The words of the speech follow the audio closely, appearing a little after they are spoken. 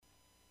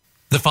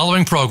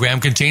following program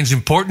contains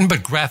important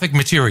but graphic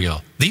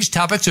material. These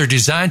topics are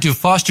designed to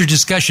foster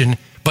discussion,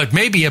 but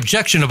may be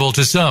objectionable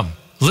to some.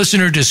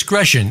 Listener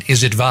discretion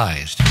is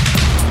advised.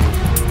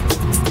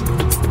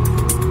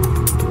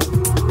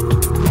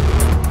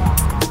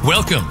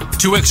 Welcome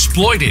to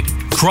Exploited: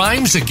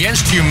 Crimes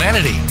Against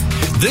Humanity.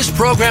 This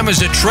program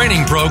is a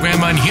training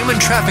program on human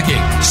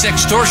trafficking,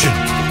 sextortion,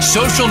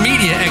 social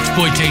media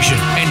exploitation,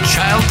 and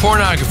child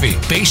pornography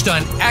based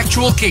on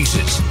actual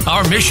cases.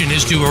 Our mission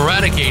is to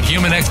eradicate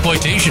human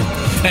exploitation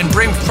and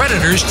bring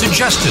predators to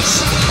justice.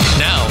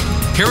 Now,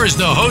 here is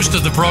the host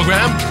of the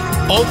program,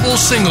 Opal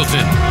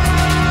Singleton.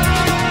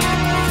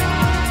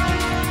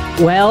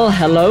 Well,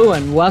 hello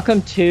and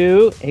welcome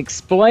to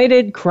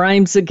Exploited: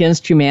 Crimes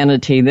Against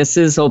Humanity. This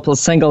is Opal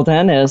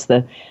Singleton, as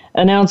the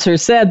announcer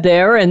said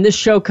there, and this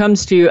show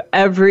comes to you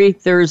every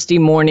Thursday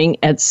morning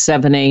at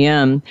 7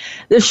 a.m.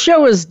 This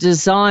show is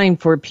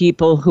designed for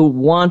people who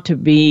want to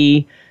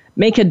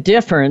make a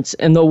difference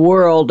in the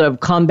world of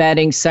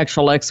combating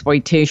sexual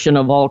exploitation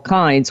of all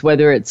kinds,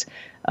 whether it's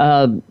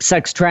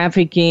sex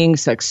trafficking,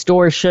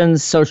 sextortion,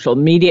 social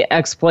media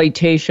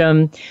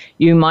exploitation.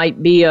 You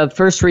might be a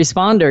first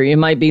responder, you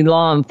might be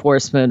law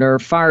enforcement or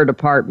fire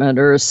department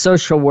or a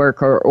social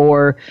worker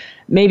or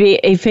maybe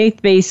a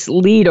faith-based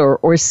leader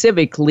or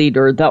civic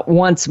leader that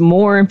wants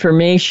more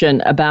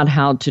information about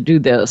how to do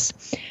this.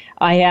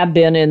 I have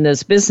been in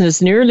this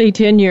business nearly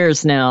 10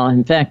 years now.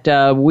 In fact,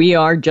 we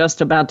are just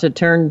about to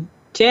turn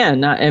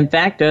 10. In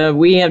fact,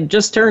 we have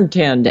just turned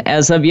 10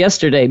 as of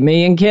yesterday.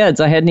 Million kids.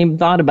 I hadn't even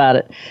thought about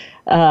it.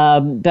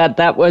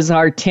 That was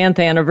our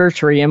 10th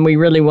anniversary, and we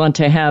really want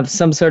to have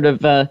some sort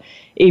of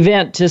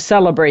event to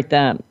celebrate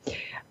that.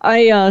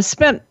 I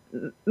spent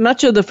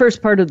much of the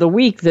first part of the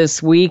week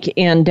this week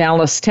in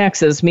Dallas,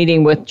 Texas,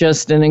 meeting with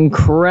just an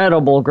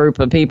incredible group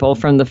of people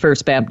from the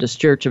First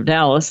Baptist Church of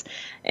Dallas.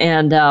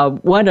 And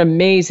what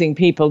amazing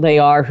people they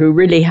are who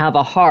really have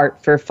a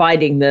heart for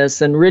fighting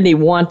this and really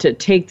want to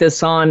take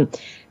this on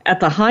at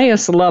the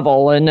highest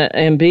level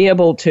and be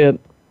able to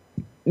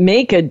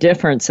make a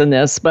difference in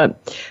this.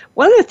 But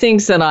one of the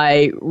things that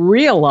I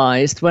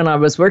realized when I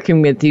was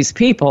working with these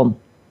people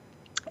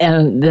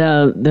and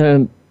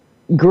the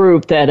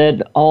group that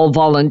had all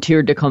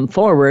volunteered to come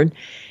forward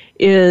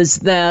is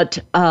that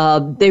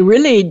they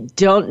really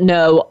don't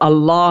know a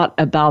lot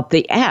about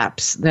the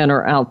apps that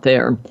are out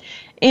there.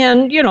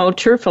 And, you know,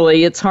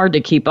 truthfully, it's hard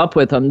to keep up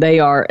with them. They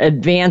are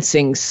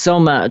advancing so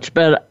much.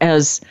 But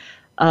as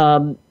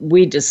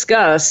we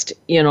discussed,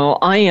 you know,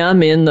 I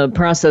am in the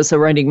process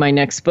of writing my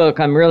next book.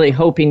 I'm really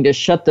hoping to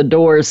shut the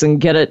doors and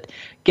get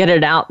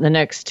it out in the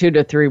next 2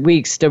 to 3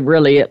 weeks to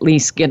really at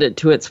least get it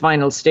to its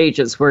final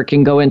stages where it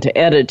can go into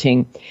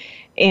editing.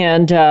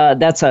 And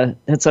that's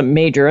a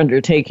major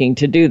undertaking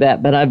to do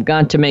that, but I've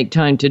got to make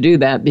time to do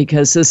that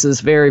because this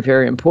is very,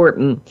 very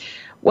important.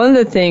 One of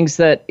the things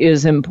that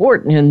is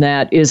important in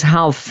that is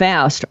how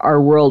fast our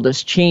world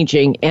is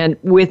changing. And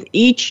with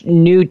each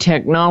new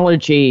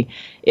technology,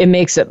 it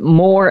makes it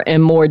more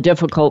and more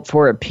difficult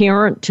for a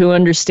parent to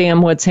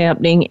understand what's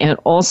happening and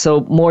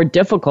also more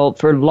difficult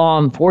for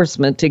law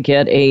enforcement to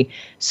get a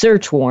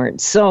search warrant.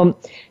 So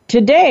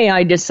today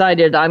I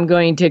decided I'm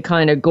going to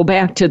kind of go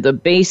back to the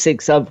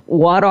basics of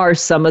what are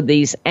some of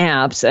these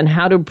apps and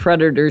how do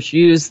predators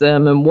use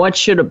them and what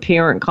should a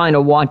parent kind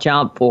of watch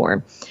out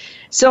for.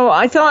 So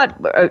I thought,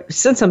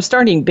 since I'm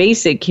starting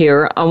basic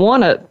here, I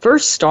want to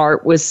first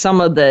start with some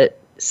of the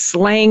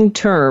slang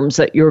terms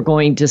that you're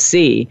going to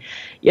see.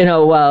 You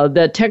know,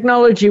 the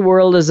technology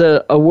world is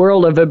a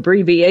world of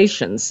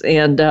abbreviations,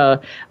 and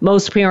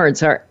most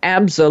parents are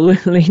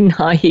absolutely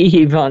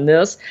naive on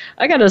this.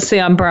 I got to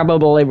say, I'm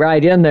probably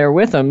right in there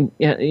with them,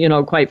 you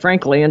know, quite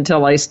frankly,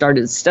 until I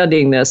started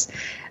studying this.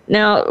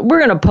 Now, we're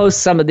going to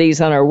post some of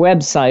these on our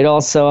website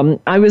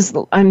also.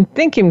 I'm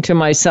thinking to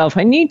myself,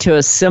 I need to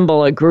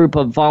assemble a group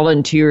of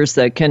volunteers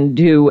that can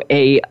do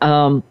a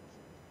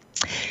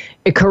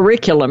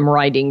curriculum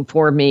writing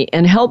for me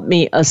and help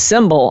me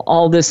assemble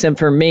all this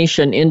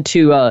information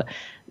into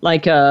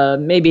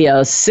maybe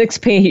a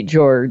 6-page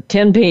or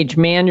 10-page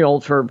manual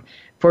for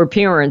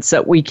parents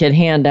that we could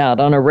hand out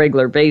on a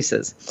regular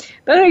basis.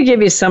 But I'm going to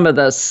give you some of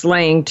the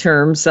slang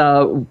terms.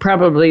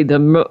 Probably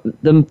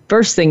the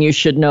first thing you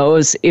should know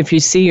is if you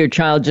see your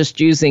child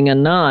just using a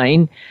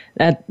 9,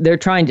 that they're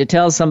trying to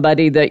tell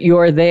somebody that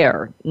you're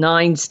there.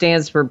 9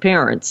 stands for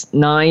parents.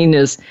 9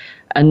 is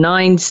a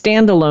 9,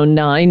 standalone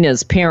 9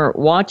 is parent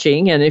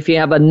watching, and if you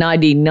have a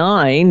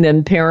 99,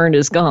 then parent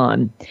is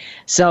gone.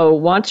 So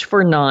watch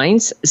for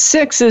 9s.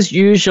 6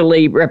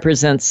 usually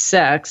represents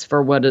sex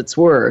for what it's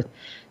worth.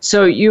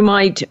 So you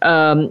might,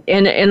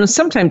 and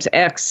sometimes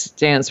X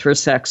stands for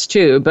sex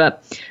too,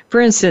 but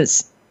for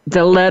instance,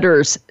 the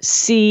letters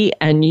C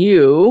and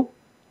U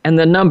and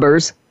the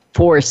numbers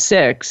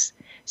 4-6,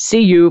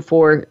 CU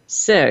for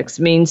 6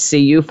 means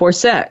CU for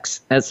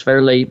sex. That's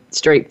fairly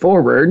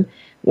straightforward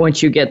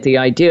once you get the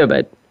idea of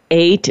it.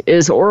 8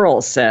 is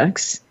oral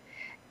sex.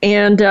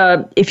 And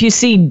if you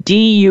see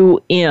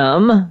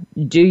DUM,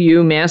 do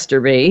you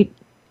masturbate?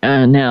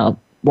 Now,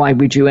 why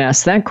would you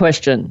ask that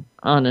question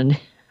on an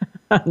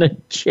on a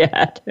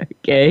jet,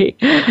 okay?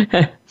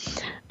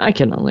 I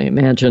can only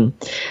imagine.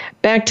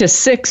 Back to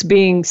 6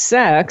 being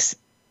sex,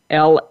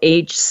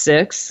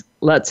 LH6,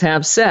 let's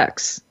have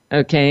sex,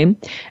 okay?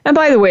 And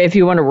by the way, if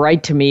you want to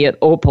write to me at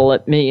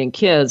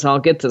opal@millionkids, I'll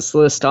get this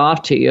list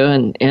off to you,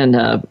 and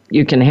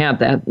you can have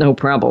that, no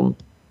problem.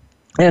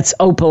 That's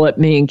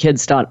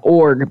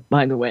opal@millionkids.org,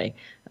 by the way.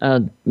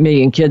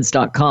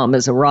 Millionkids.com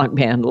is a rock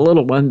band, a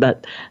little one,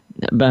 but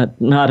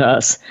not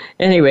us.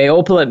 Anyway,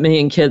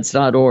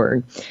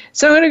 opal@millionkids.org.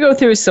 So I'm going to go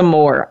through some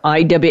more.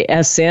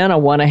 IWSN, I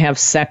want to have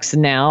sex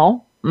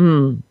now.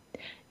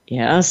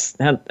 Yes,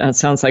 that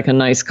sounds like a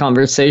nice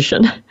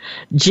conversation.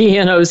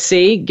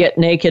 GNOC, get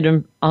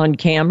naked on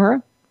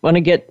camera. Want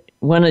a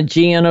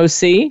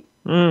GNOC?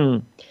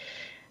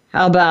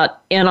 How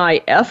about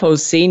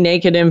NIFOC,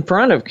 naked in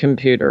front of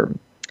computer?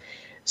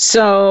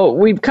 So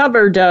we've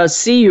covered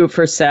CU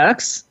for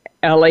sex,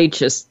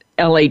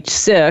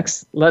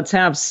 LH6, let's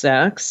have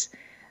sex.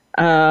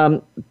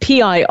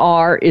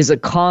 PIR is a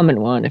common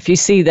one. If you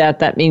see that,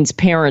 that means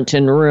parent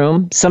in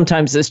room.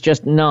 Sometimes it's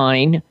just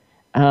 9,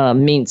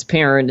 means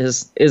parent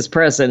is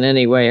present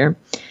anywhere.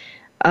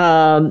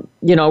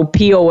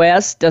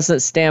 POS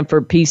doesn't stand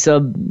for piece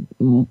of,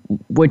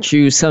 which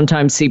you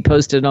sometimes see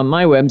posted on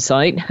my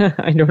website.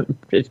 I don't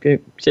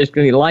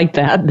particularly like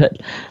that, but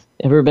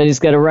everybody's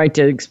got a right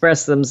to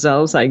express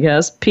themselves, I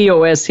guess.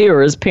 POS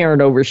here is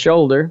parent over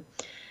shoulder,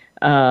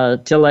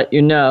 to let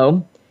you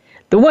know.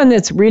 The one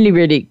that's really,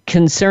 really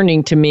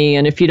concerning to me,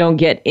 and if you don't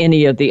get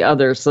any of the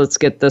others, let's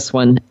get this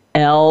one.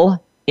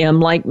 L,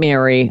 M like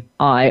Mary,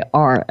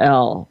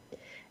 IRL.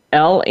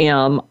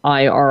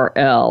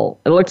 LMIRL.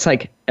 It looks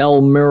like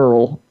L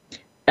Merle.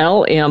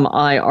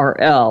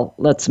 LMIRL.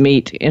 Let's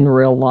meet in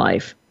real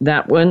life.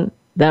 That one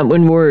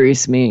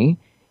worries me.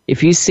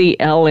 If you see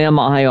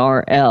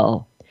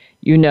LMIRL,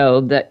 you know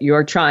that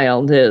your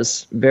child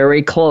is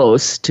very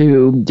close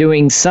to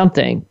doing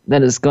something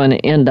that is going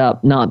to end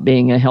up not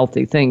being a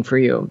healthy thing for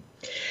you.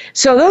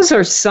 So those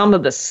are some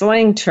of the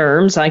slang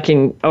terms. I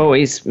can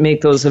always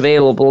make those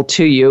available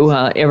to you.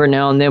 Every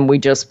now and then we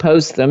just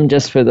post them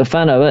just for the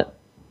fun of it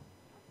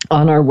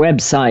on our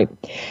website.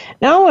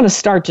 Now I want to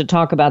start to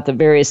talk about the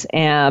various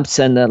apps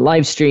and the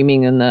live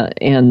streaming and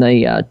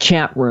the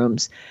chat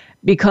rooms,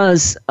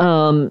 because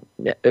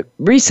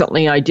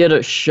recently I did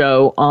a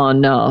show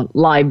on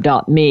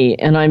live.me,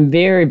 and I'm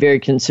very, very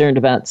concerned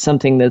about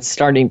something that's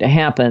starting to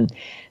happen.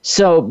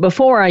 So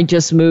before I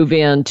just move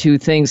into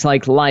things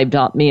like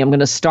live.me, I'm going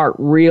to start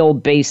real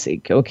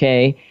basic,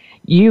 okay?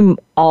 You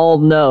all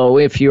know,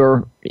 if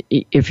you're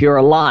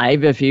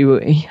alive, if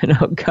you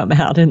come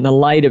out in the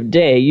light of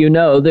day,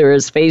 there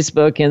is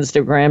Facebook,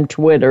 Instagram,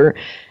 Twitter,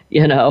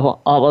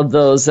 all of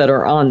those that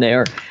are on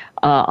there.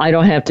 I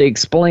don't have to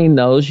explain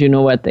those. You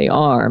know what they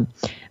are.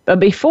 But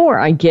before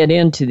I get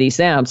into these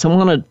apps, I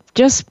want to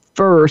just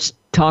first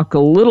talk a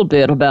little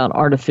bit about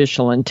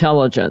artificial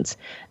intelligence.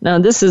 Now,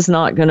 this is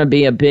not going to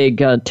be a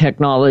big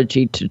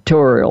technology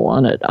tutorial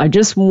on it. I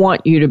just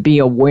want you to be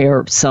aware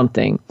of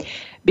something.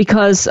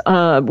 Because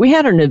we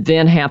had an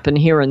event happen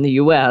here in the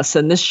U.S.,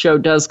 and this show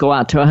does go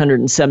out to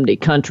 170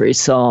 countries,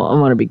 so I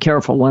want to be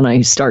careful when I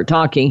start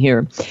talking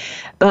here.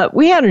 But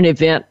we had an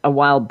event a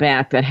while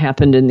back that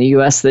happened in the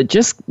U.S. that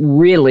just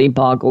really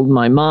boggled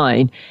my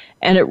mind,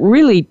 and it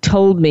really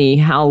told me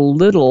how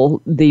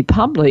little the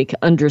public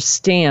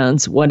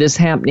understands what is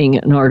happening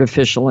in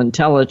artificial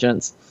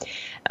intelligence.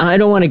 I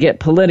don't want to get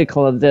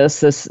political of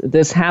this.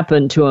 This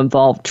happened to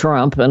involve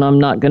Trump, and I'm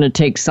not going to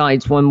take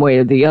sides one way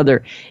or the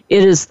other.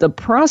 It is the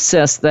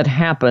process that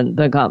happened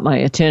that got my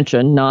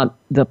attention, not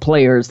the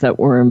players that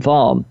were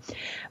involved.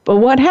 But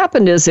what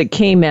happened is it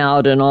came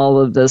out in all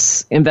of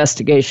this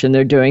investigation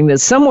they're doing that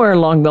somewhere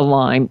along the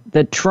line,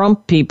 the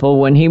Trump people,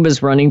 when he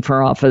was running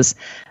for office,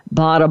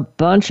 bought a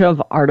bunch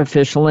of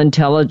artificial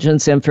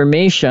intelligence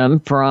information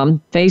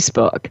from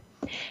Facebook.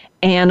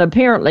 And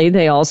apparently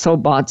they also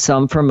bought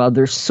some from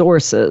other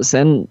sources.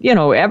 And,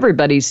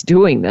 everybody's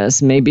doing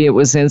this. Maybe it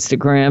was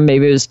Instagram,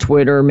 maybe it was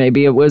Twitter,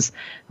 maybe it was,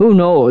 who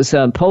knows,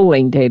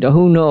 polling data,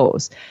 who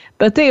knows.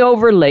 But they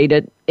overlaid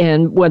it.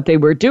 And what they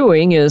were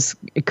doing is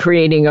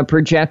creating a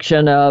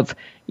projection of,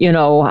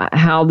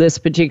 how this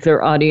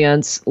particular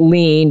audience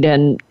leaned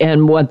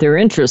and what their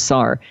interests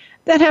are.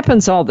 That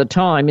happens all the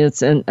time.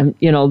 It's,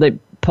 the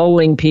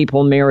polling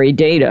people marry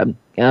data.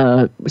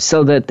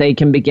 So that they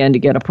can begin to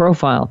get a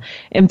profile.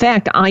 In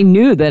fact, I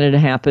knew that it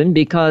happened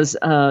because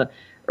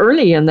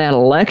early in that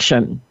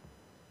election,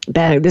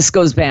 this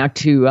goes back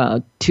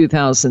to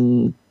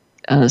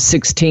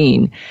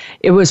 2016,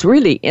 it was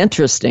really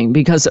interesting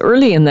because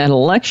early in that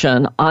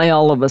election, I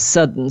all of a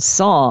sudden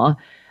saw,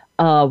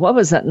 what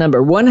was that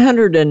number?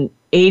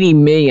 180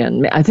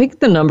 million. I think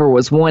the number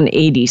was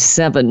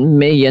 187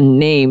 million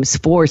names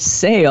for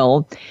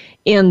sale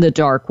in the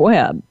dark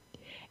web.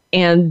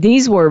 And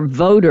these were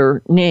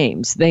voter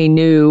names. They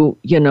knew,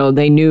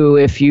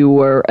 if you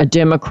were a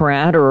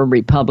Democrat or a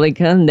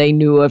Republican. They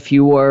knew if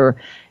you were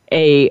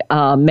a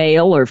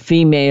male or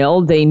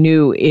female. They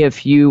knew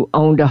if you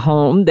owned a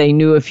home. They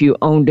knew if you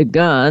owned a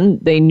gun.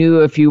 They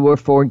knew if you were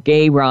for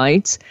gay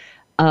rights.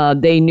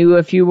 they knew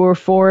if you were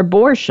for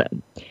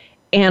abortion.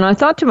 And I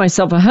thought to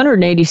myself,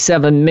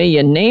 187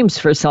 million names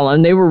for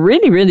selling. They were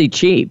really, really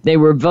cheap. They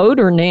were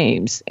voter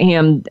names.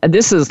 And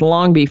this is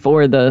long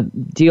before the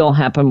deal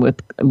happened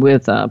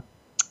with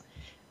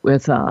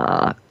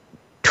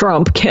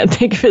Trump. Can't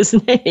think of his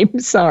name.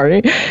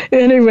 Sorry.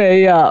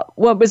 Anyway,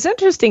 what was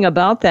interesting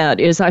about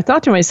that is I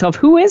thought to myself,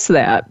 who is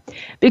that?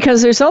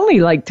 Because there's only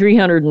like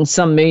 300 and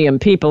some million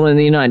people in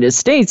the United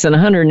States, and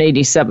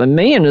 187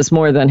 million is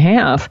more than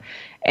half.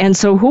 And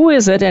so who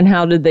is it and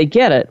how did they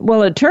get it?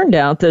 Well, it turned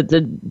out that the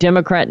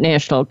Democrat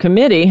National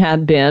Committee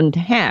had been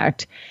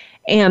hacked,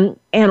 and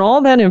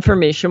all that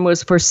information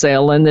was for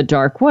sale in the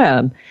dark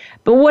web.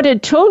 But what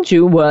it told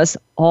you was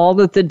all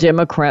that the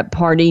Democrat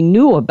Party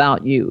knew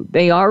about you.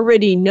 They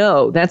already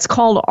know. That's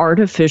called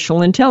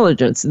artificial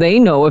intelligence. They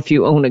know if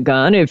you own a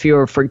gun, if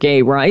you're for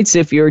gay rights,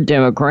 if you're a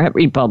Democrat,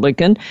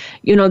 Republican.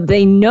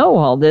 They know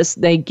all this.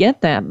 They get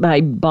that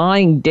by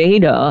buying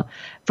data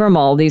from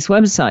all these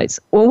websites.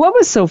 Well, what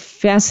was so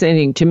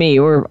fascinating to me,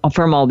 or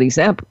from all these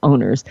app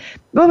owners,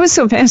 what was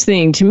so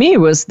fascinating to me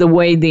was the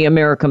way the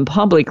American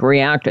public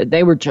reacted.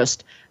 They were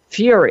just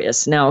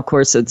furious. Now, of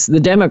course, it's the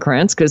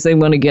Democrats because they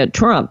want to get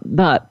Trump.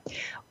 But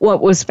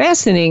what was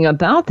fascinating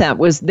about that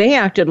was they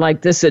acted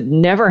like this had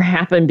never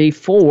happened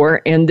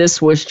before, and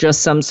this was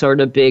just some sort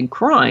of big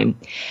crime.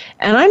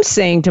 And I'm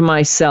saying to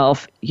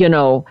myself,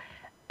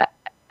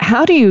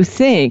 how do you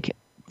think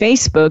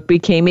Facebook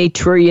became a $1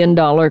 trillion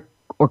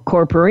or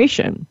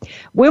corporation?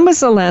 When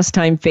was the last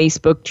time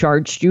Facebook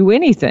charged you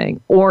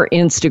anything, or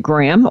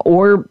Instagram,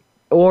 or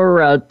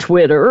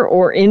Twitter,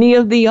 or any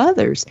of the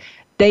others?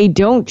 They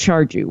don't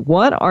charge you.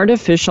 What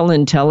artificial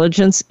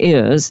intelligence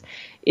is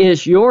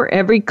your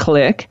every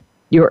click,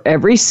 your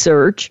every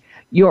search,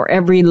 your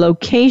every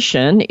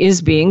location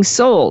is being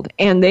sold,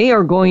 and they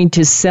are going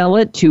to sell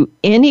it to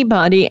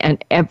anybody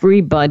and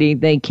everybody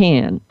they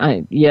can.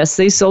 Yes,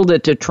 they sold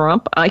it to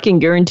Trump. I can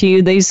guarantee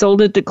you they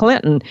sold it to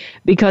Clinton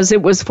because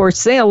it was for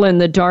sale in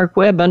the dark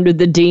web under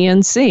the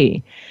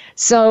DNC.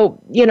 So,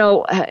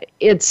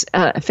 it's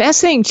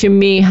fascinating to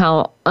me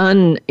how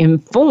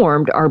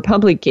uninformed our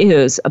public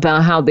is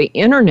about how the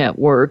internet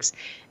works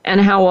and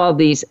how all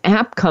these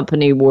app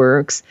company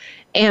works.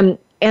 And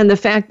the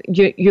fact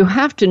you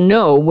have to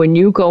know when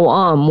you go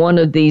on one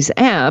of these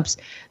apps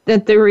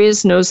that there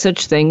is no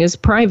such thing as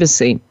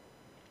privacy.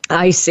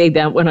 I say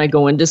that when I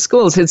go into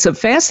schools. It's a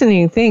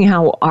fascinating thing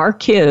how our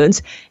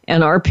kids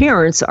and our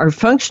parents are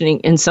functioning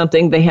in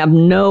something they have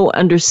no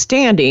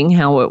understanding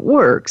how it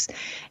works.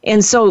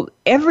 And so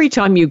every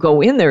time you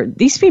go in there,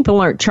 these people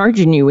aren't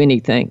charging you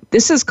anything.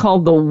 This is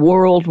called the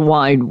World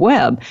Wide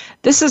Web.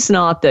 This is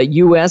not the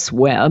U.S.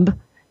 web,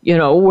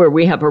 where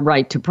we have a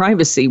right to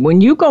privacy.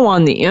 When you go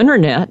on the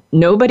internet,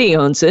 nobody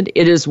owns it.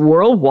 It is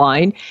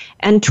worldwide.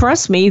 And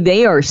trust me,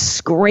 they are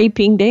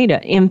scraping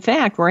data. In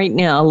fact, right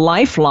now,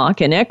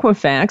 LifeLock and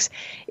Equifax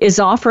is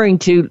offering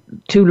to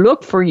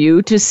look for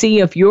you to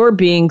see if you're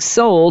being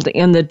sold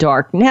in the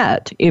dark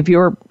net, if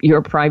your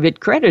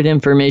private credit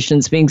information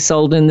is being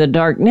sold in the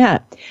dark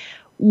net.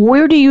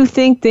 Where do you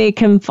think they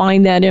can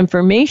find that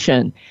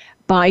information?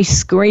 By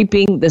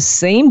scraping the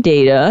same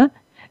data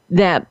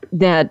that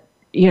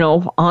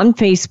on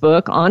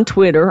Facebook, on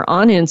Twitter,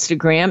 on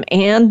Instagram,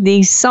 and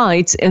these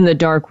sites in the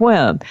dark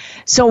web.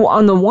 So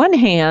on the one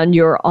hand,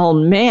 you're all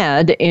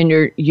mad, and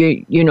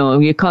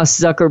you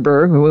cost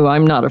Zuckerberg, who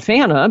I'm not a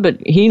fan of, but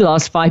he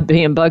lost $5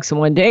 billion in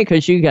one day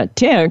because you got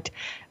ticked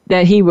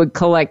that he would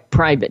collect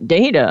private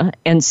data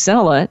and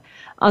sell it.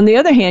 On the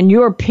other hand,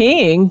 you're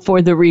paying for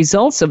the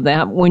results of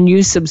that when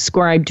you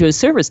subscribe to a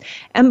service.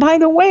 And by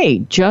the way,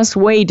 just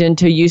wait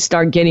until you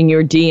start getting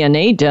your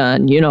DNA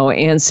done,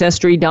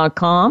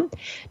 Ancestry.com.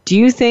 Do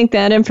you think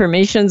that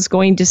information is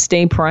going to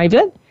stay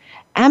private?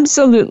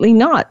 Absolutely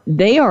not.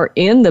 They are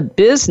in the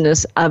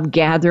business of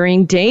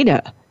gathering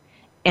data.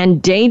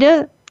 And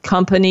data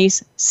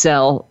companies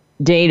sell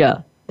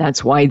data.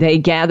 That's why they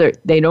gather.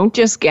 They don't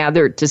just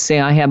gather it to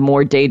say, I have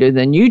more data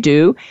than you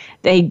do.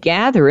 They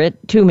gather it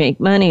to make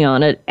money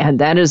on it, and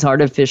that is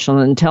artificial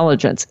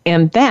intelligence.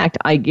 In fact,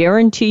 I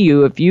guarantee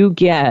you, if you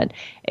get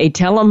a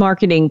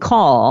telemarketing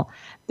call,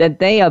 that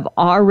they have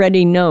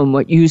already known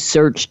what you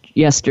searched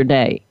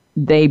yesterday.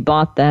 They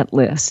bought that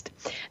list.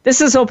 This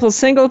is Opal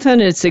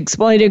Singleton. It's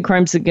Exploited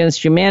Crimes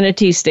Against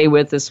Humanity. Stay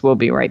with us. We'll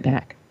be right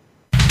back.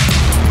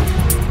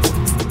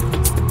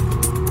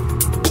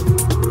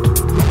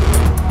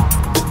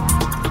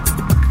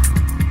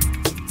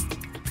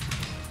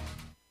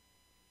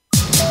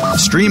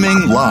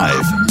 Streaming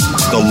live,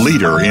 the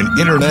leader in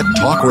Internet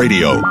Talk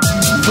Radio,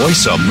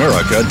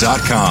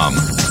 VoiceAmerica.com.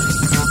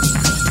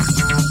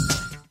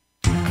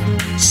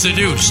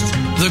 Seduced,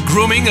 The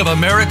Grooming of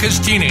America's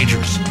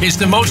Teenagers is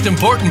the most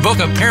important book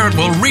a parent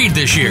will read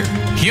this year.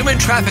 Human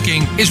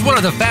trafficking is one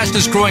of the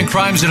fastest growing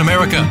crimes in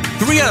America.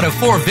 3 out of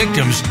 4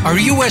 victims are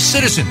U.S.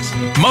 citizens.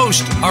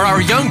 Most are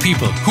our young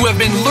people who have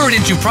been lured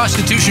into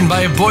prostitution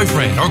by a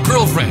boyfriend or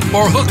girlfriend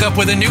or hook up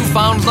with a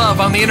newfound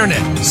love on the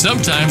internet.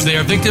 Sometimes they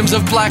are victims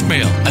of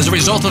blackmail as a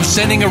result of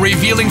sending a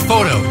revealing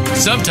photo.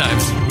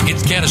 Sometimes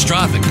it's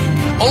catastrophic.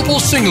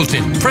 Opal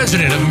Singleton,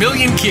 president of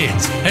Million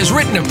Kids, has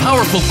written a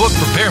powerful book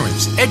for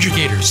parents,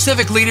 educators,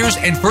 civic leaders,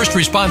 and first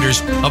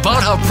responders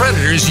about how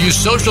predators use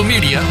social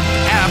media,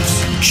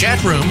 apps,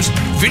 chat rooms,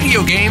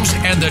 video games,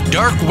 and the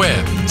dark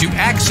web to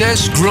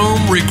access, groom,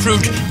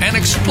 recruit, and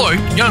exploit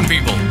young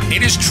people.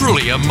 It is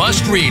truly a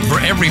must-read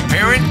for every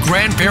parent,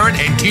 grandparent,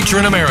 and teacher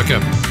in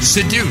America.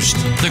 Seduced,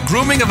 The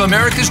Grooming of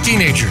America's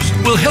Teenagers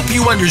will help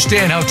you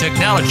understand how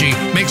technology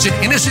makes an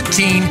innocent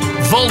teen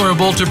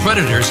vulnerable to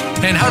predators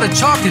and how to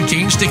talk to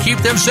teens to keep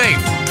them safe.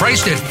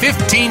 Priced at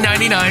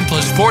 $15.99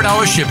 plus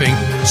 $4 shipping,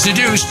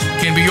 Seduced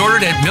can be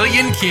ordered at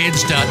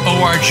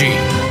millionkids.org.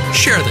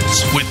 Share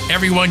this with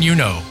everyone you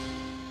know.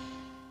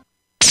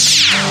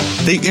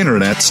 The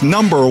Internet's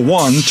number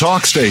one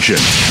talk station.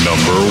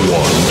 Number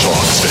one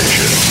talk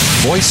station.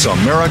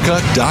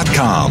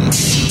 VoiceAmerica.com.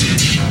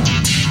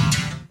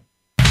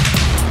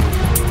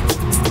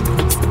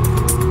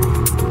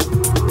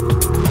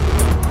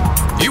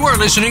 You are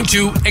listening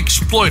to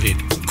Exploited: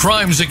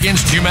 Crimes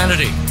Against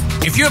Humanity.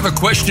 If you have a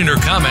question or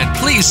comment,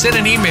 please send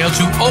an email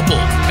to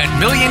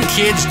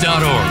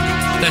opal@millionkids.org.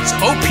 That's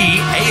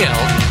OPAL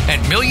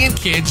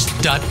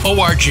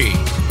 @millionkids.org.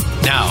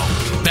 Now,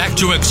 back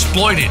to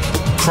Exploited: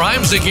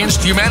 Crimes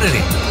Against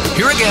Humanity.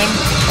 Here again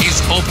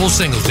is Opal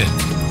Singleton.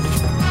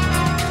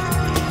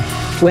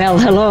 Well,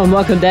 hello and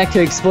welcome back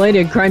to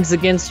Exploited: Crimes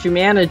Against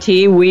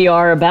Humanity. We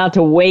are about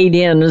to wade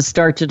in and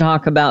start to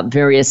talk about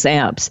various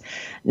apps.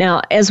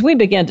 Now, as we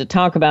begin to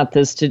talk about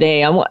this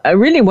today, I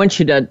really want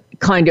you to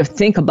kind of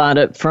think about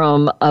it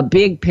from a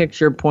big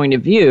picture point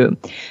of view.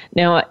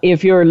 Now,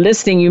 if you're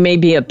listening, you may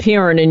be a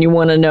parent and you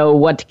want to know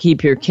what to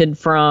keep your kid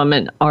from,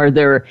 and are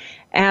there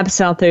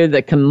apps out there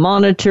that can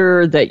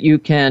monitor, that you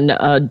can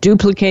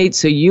duplicate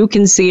so you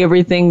can see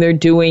everything they're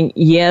doing?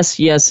 Yes,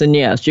 yes, and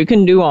yes. You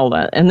can do all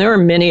that. And there are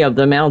many of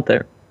them out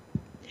there.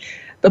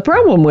 The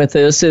problem with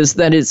this is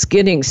that it's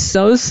getting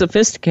so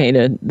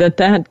sophisticated that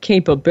that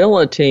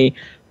capability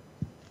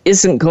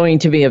isn't going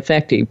to be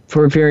effective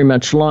for very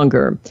much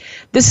longer.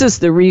 This is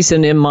the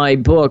reason in my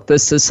book, The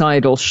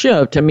Societal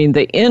Shift, I mean,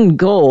 the end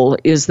goal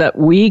is that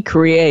we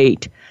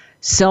create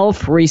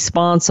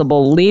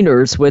self-responsible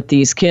leaders with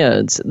these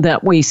kids,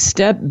 that we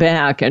step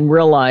back and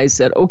realize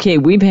that, okay,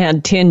 we've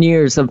had 10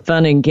 years of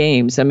fun and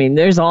games. I mean,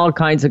 there's all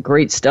kinds of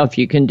great stuff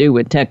you can do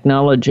with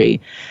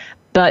technology.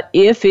 But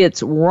if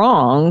it's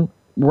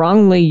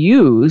wrongly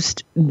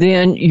used,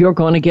 then you're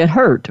going to get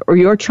hurt, or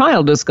your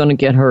child is going to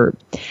get hurt.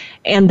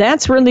 And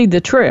that's really the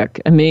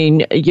trick. I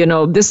mean, you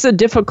know, this is a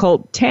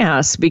difficult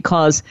task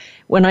because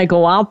when I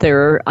go out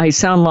there, I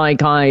sound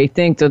like I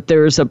think that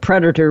there's a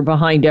predator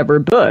behind every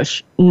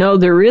bush. No,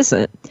 there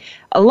isn't.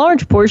 A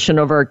large portion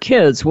of our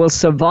kids will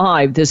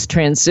survive this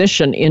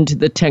transition into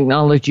the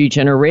technology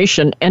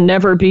generation and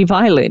never be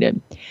violated.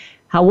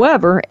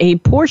 However, a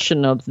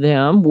portion of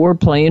them we're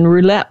playing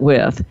roulette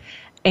with.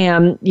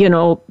 And, you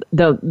know,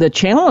 the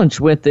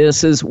challenge with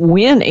this is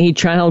when a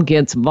child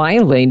gets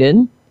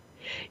violated,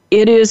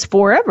 it is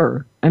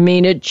forever. I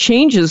mean, it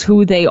changes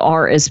who they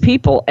are as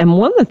people. And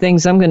one of the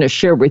things I'm going to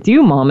share with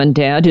you, Mom and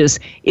Dad, is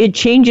it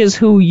changes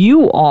who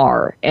you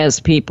are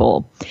as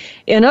people.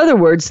 In other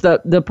words,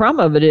 the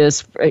problem of it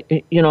is,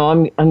 you know,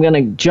 I'm going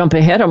to jump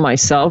ahead of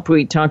myself.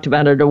 We talked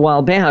about it a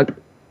while back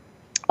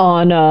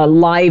on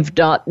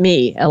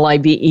live.me,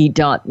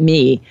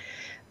 live.me.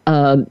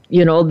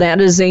 You know, that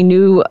is a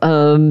new,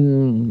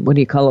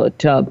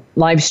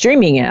 live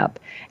streaming app.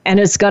 And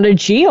it's got a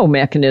geo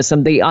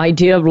mechanism. The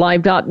idea of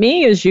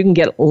live.me is you can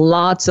get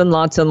lots and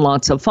lots and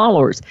lots of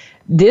followers.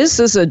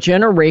 This is a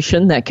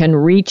generation that can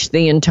reach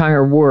the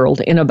entire world.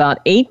 In about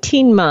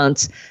 18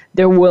 months,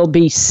 there will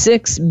be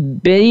 6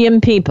 billion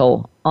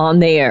people on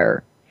the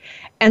air.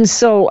 And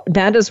so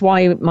that is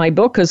why my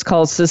book is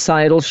called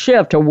Societal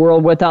Shift: A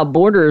World Without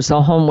Borders,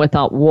 A Home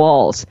Without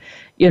Walls.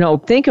 You know,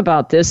 think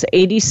about this.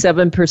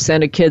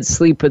 87% of kids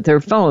sleep with their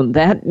phone.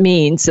 That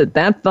means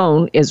that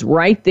phone is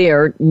right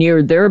there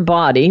near their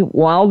body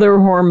while they're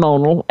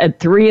hormonal at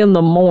 3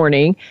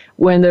 a.m,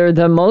 when they're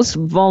the most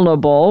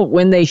vulnerable,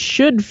 when they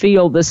should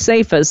feel the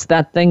safest.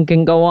 That thing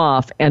can go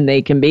off and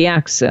they can be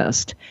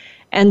accessed.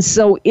 And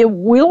so it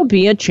will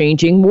be a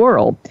changing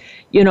world.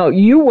 You know,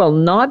 you will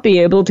not be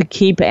able to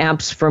keep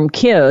apps from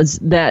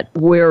kids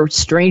where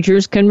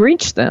strangers can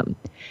reach them.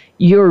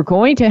 You're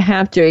going to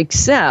have to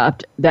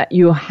accept that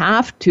you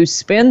have to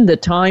spend the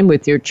time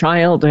with your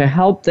child to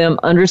help them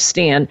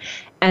understand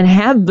and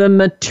have the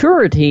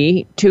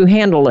maturity to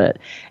handle it.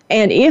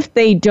 And if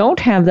they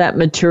don't have that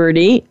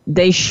maturity,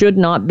 they should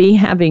not be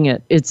having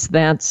it. It's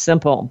that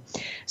simple.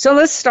 So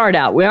let's start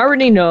out. We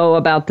already know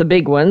about the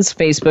big ones: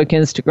 Facebook,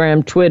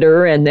 Instagram,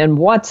 Twitter, and then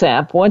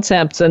WhatsApp.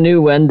 WhatsApp's a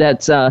new one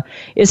that's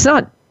it's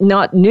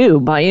not new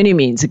by any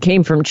means. It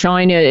came from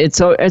China.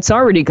 It's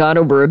already got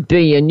over 1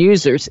 billion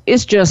users.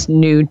 It's just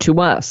new to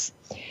us.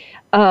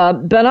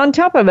 But on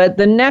top of it,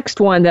 the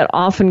next one that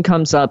often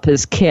comes up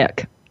is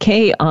Kik.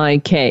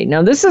 Kik.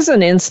 Now, this is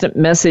an instant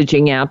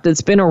messaging app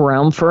that's been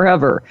around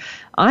forever.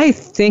 I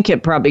think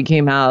it probably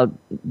came out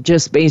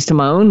just based on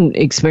my own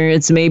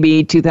experience,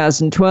 maybe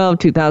 2012,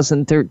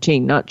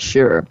 2013, not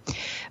sure.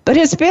 But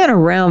it's been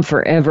around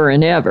forever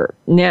and ever.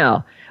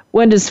 Now,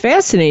 what is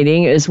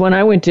fascinating is when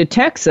I went to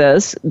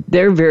Texas,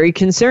 they're very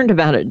concerned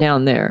about it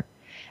down there.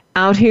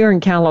 Out here in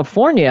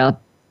California,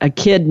 a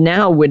kid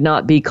now would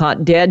not be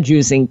caught dead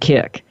using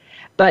Kik.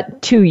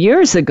 But 2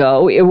 years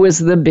ago, it was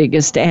the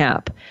biggest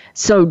app.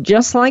 So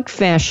just like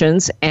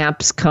fashions,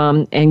 apps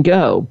come and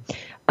go.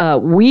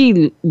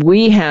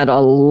 We had a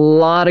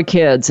lot of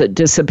kids that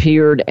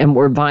disappeared and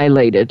were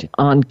violated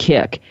on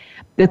Kik.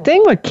 The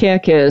thing with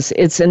Kik is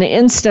it's an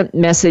instant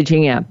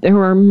messaging app.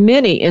 There are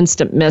many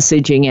instant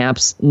messaging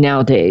apps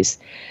nowadays.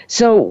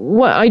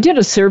 So I did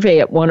a survey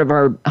at one of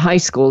our high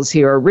schools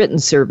here, a written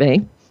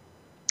survey.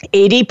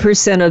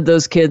 80% of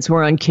those kids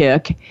were on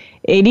Kik.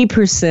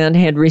 80%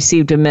 had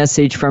received a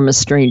message from a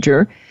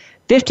stranger.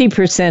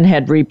 50%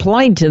 had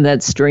replied to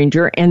that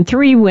stranger, and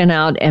 3 went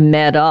out and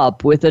met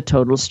up with a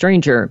total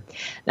stranger.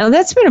 Now,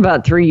 that's been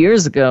about 3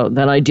 years ago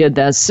that I did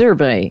that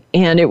survey,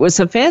 and it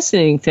was a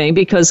fascinating thing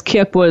because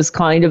Kik was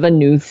kind of a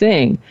new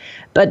thing.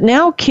 But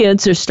now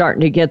kids are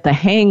starting to get the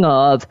hang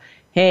of,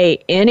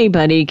 hey,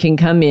 anybody can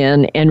come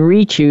in and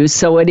reach you,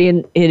 so it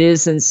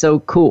isn't so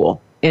cool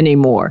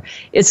anymore.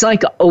 It's like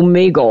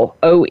Omegle,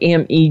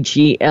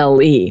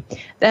 Omegle.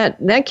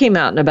 That came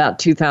out in about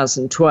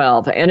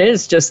 2012, and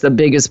it's just the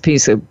biggest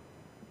piece of,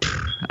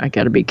 I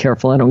got to be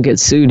careful I don't get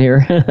sued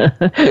here.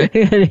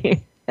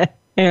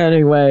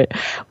 Anyway,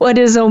 what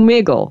is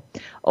Omegle?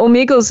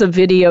 Omegle's a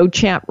video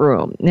chat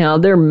room. Now,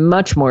 they're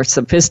much more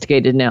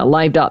sophisticated now.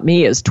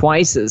 Live.me is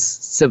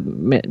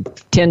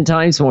 10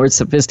 times more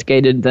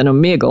sophisticated than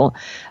Omegle.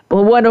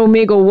 But what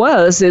Omegle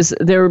was is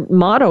their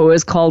motto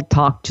is called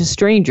Talk to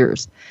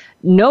Strangers.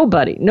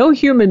 Nobody, no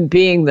human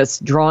being that's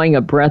drawing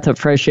a breath of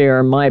fresh air,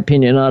 in my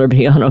opinion, ought to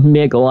be on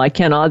Omegle. I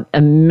cannot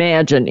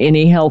imagine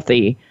any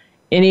healthy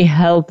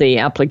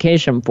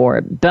application for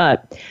it.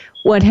 But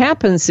what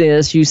happens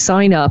is you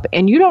sign up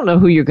and you don't know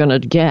who you're going to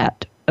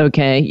get.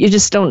 Okay, you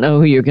just don't know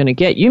who you're going to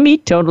get. You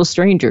meet total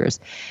strangers.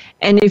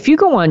 And if you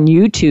go on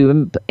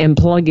YouTube and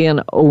plug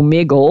in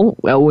Omegle,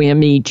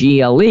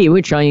 Omegle,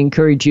 which I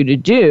encourage you to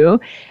do,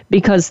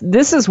 because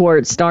this is where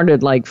it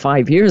started like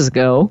 5 years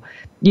ago.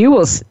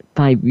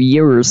 5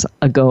 years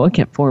ago, I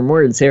can't form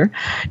words here.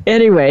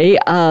 Anyway,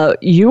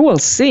 you will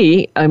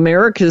see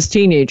America's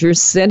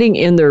teenagers sitting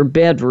in their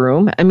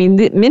bedroom. I mean,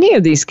 many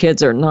of these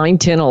kids are 9,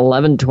 10,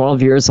 11,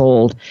 12 years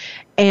old.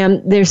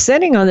 And they're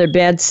sitting on their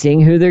bed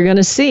seeing who they're going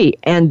to see.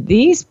 And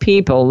these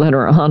people that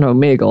are on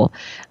Omegle,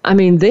 I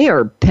mean, they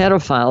are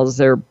pedophiles,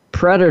 they're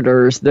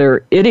predators,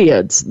 they're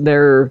idiots,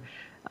 they're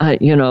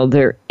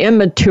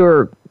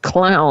immature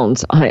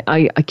clowns.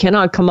 I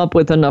cannot come up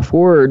with enough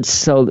words.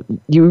 So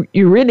you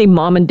really,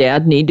 mom and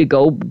dad, need to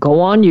go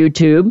on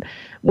YouTube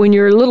when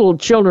your little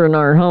children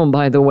are at home,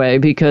 by the way,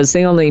 because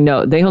they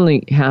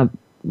only have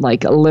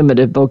like a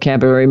limited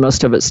vocabulary.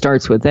 Most of it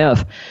starts with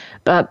F.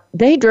 But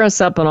they dress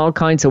up in all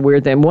kinds of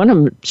weird things. One of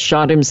them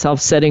shot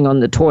himself sitting on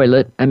the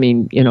toilet. I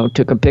mean,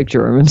 took a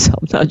picture of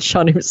himself, not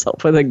shot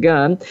himself with a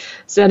gun,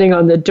 sitting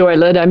on the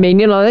toilet. I mean,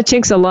 that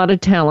takes a lot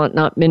of talent.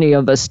 Not many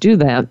of us do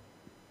that,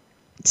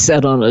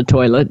 sit on a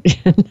toilet.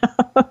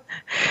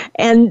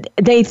 And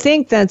they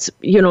think that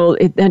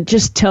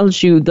just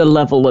tells you the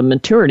level of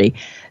maturity.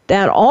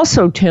 That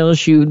also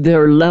tells you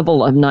their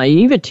level of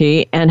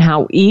naivety and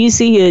how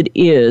easy it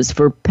is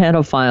for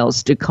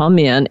pedophiles to come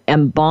in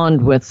and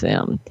bond with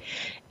them.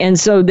 And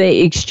so they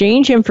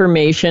exchange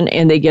information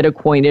and they get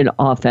acquainted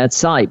off that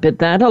site. But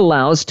that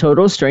allows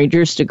total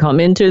strangers to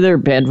come into their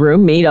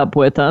bedroom, meet up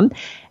with them,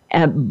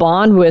 and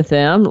bond with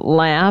them,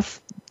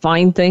 laugh,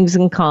 find things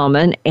in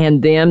common,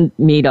 and then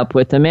meet up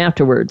with them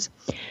afterwards.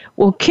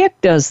 Well, Kik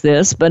does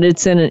this, but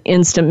it's in an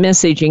instant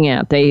messaging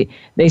app. They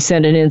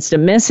send an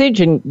instant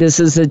message, and this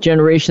is a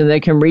generation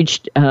that can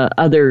reach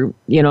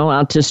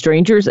out to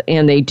strangers,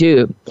 and they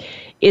do.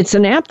 It's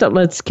an app that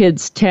lets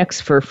kids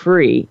text for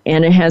free,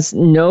 and it has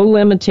no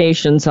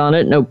limitations on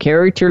it, no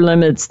character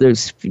limits,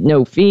 there's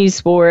no fees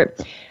for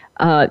it.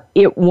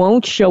 It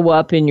won't show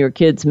up in your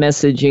kid's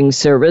messaging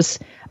service.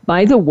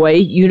 By the way,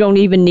 you don't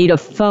even need a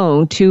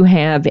phone to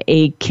have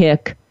a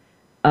Kik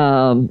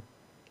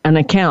an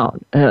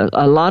account.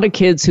 A lot of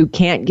kids who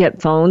can't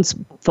get phones,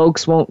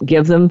 folks won't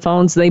give them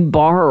phones. They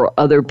borrow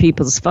other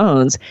people's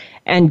phones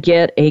and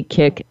get a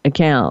Kik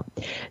account.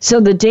 So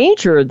the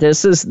danger of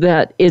this is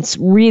that it's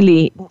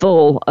really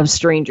full of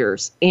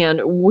strangers.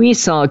 And we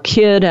saw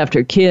kid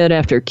after kid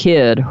after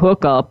kid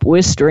hook up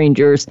with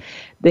strangers.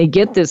 They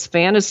get this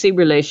fantasy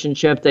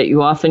relationship that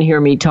you often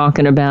hear me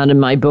talking about in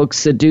my book,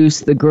 Seduce: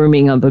 The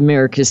Grooming of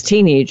America's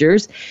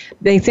Teenagers.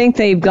 They think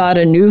they've got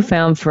a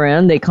newfound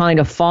friend. They kind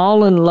of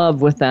fall in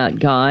love with that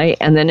guy.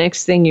 And the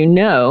next thing you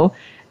know,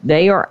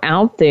 they are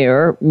out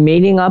there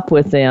meeting up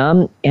with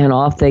them, and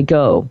off they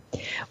go.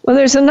 Well,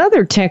 there's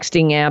another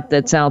texting app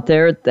that's out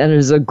there that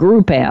is a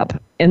group app,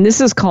 and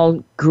this is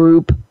called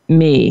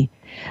GroupMe.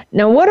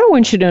 Now, what I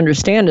want you to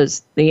understand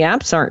is the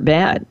apps aren't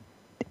bad.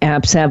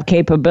 apps have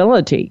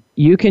capability.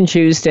 You can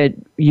choose to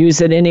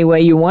use it any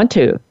way you want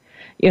to.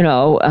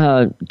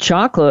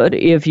 Chocolate,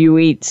 if you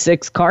eat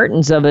 6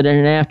 cartons of it in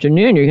an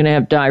afternoon, you're going to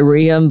have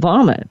diarrhea and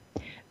vomit.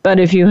 But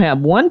if you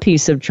have one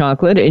piece of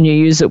chocolate and you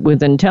use it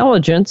with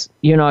intelligence,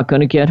 you're not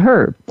going to get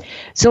hurt.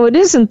 So it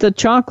isn't the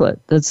chocolate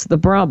that's the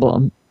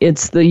problem.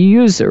 It's the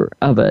user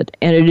of it.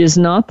 And it is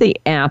not the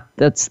app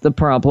that's the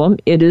problem.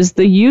 It is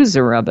the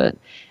user of it.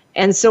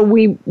 And so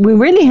we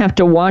really have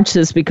to watch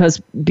this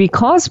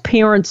because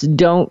parents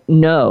don't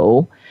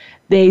know,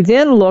 they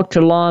then look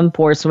to law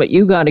enforcement,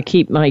 you got to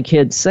keep my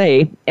kids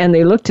safe. And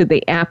they look to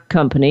the app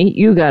company,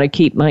 you got to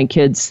keep my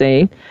kids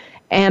safe.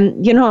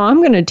 And, I'm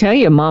going to tell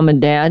you, Mom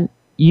and Dad,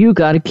 you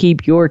got to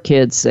keep your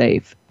kids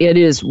safe. It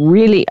is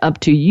really up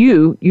to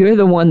you. You're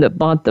the one that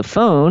bought the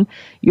phone.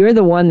 You're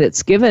the one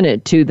that's given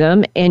it to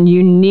them. And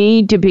you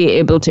need to be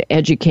able to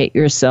educate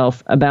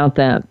yourself about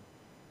that.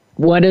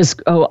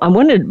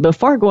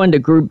 Before I go into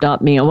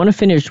group.me, I want to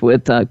finish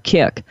with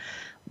Kik.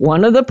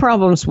 One of the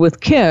problems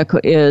with Kik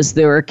is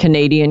they're a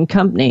Canadian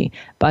company.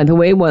 By the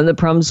way, one of the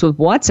problems with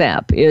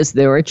WhatsApp is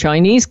they're a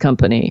Chinese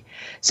company.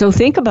 So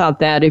think about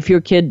that if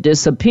your kid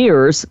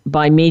disappears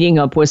by meeting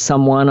up with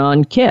someone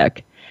on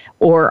Kik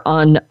or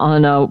on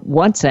a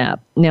WhatsApp.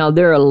 Now,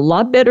 they're a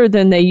lot better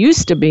than they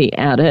used to be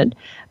at it.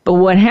 But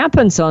what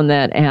happens on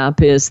that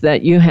app is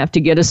that you have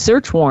to get a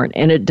search warrant,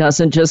 and it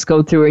doesn't just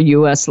go through a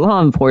U.S.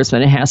 law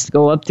enforcement. It has to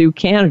go up through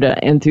Canada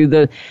and through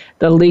the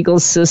legal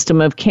system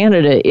of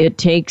Canada. It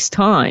takes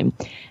time.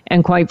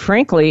 And quite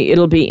frankly,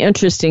 it'll be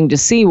interesting to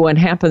see what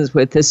happens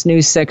with this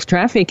new sex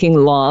trafficking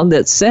law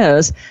that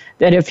says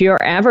that if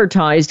you're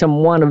advertised on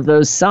one of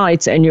those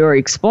sites and you're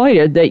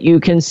exploited, that you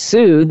can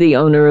sue the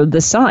owner of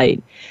the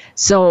site.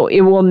 So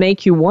it will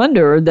make you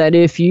wonder that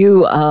if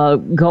you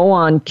go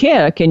on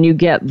Kik and you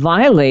get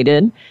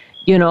violated,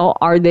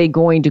 are they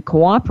going to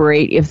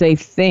cooperate if they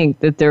think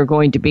that they're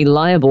going to be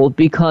liable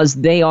because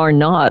they are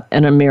not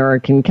an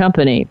American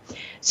company?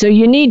 So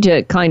you need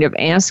to kind of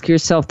ask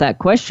yourself that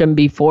question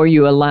before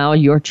you allow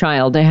your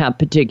child to have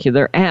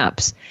particular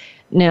apps.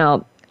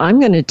 Now, I'm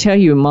going to tell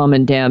you, Mom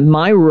and Dad,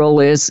 my rule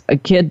is a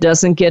kid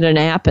doesn't get an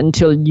app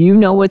until you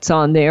know what's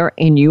on there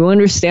and you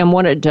understand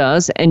what it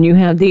does and you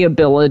have the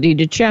ability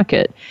to check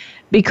it.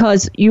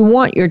 Because you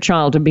want your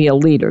child to be a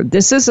leader.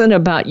 This isn't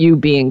about you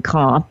being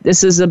cop.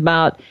 This is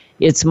about,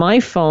 it's my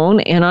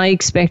phone and I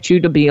expect you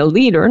to be a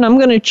leader and I'm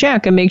going to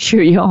check and make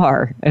sure you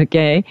are,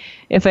 okay?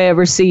 If I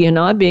ever see you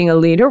not being a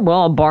leader,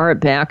 well, I'll bar it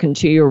back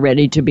until you're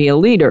ready to be a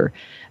leader.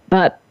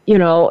 But,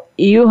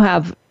 you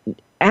have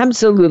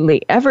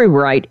absolutely every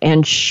right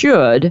and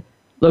should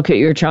look at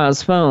your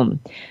child's phone.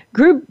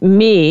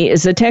 GroupMe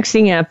is a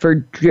texting app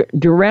for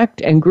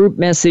direct and group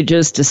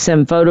messages to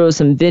send photos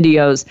and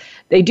videos.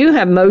 They do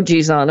have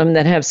emojis on them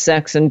that have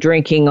sex and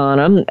drinking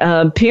on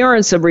them.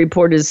 Parents have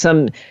reported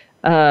some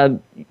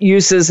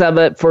uses of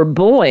it for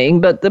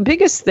bullying, but the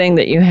biggest thing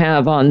that you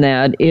have on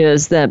that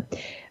is that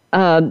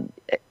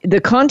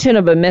the content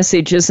of a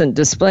message isn't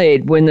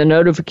displayed when the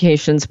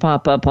notifications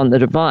pop up on the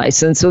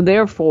device. And so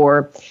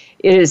therefore,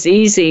 it is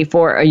easy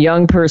for a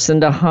young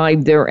person to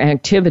hide their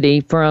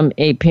activity from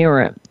a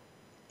parent.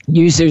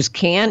 Users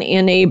can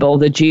enable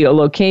the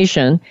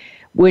geolocation,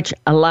 which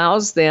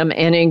allows them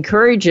and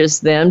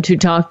encourages them to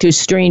talk to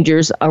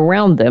strangers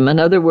around them. In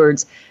other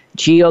words,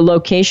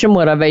 geolocation,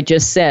 what have I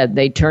just said?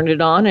 They turn it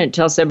on and it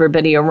tells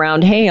everybody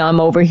around, hey, I'm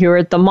over here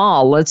at the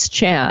mall, let's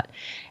chat.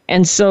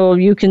 And so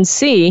you can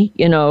see,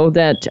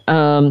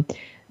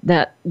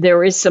 that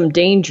there is some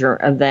danger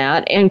of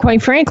that. And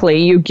quite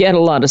frankly, you get a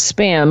lot of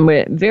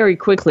spam. Very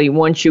quickly,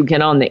 once you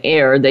get on the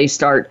air, they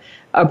start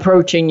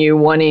approaching you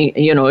wanting,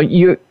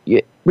 you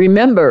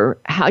remember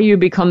how you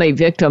become a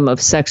victim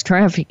of sex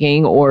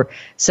trafficking or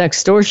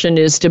sextortion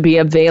is to be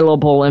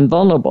available and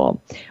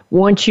vulnerable.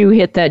 Once you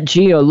hit that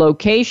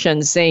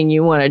geolocation saying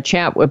you want to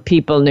chat with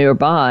people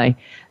nearby,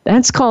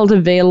 that's called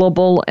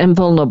available and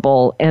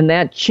vulnerable, and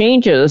that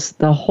changes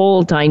the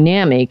whole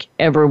dynamic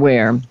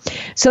everywhere.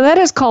 So that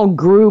is called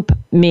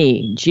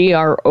GroupMe,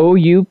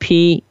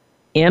 GroupMe,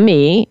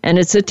 and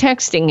it's a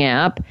texting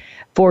app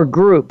for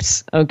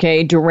groups,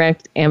 okay,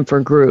 direct and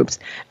for groups.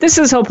 This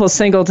is Hopeful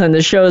Singleton.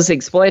 The show is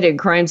Exploited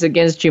Crimes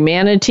Against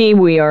Humanity.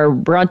 We are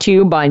brought to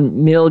you by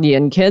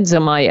Million Kids,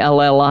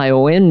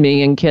 MILLION,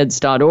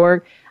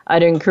 millionkids.org.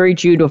 I'd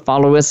encourage you to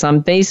follow us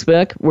on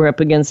Facebook. We're up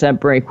against that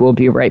break. We'll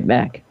be right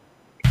back.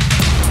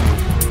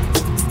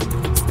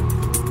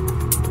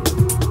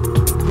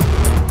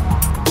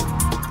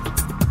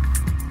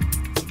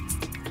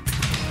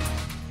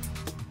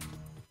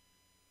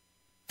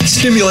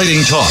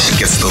 Stimulating talk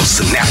gets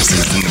those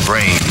synapses in the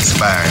brain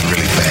firing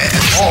really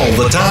fast. all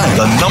the time.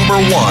 The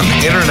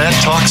 #1 Internet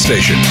talk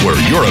station where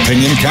your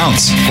opinion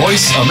counts.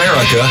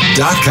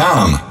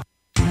 VoiceAmerica.com.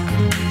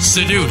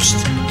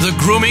 Seduced, The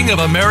Grooming of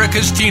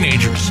America's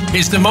Teenagers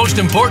is the most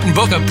important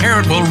book a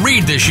parent will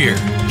read this year.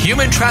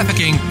 Human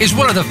trafficking is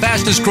one of the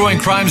fastest growing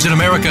crimes in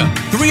America.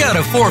 3 out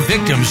of 4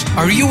 victims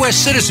are U.S.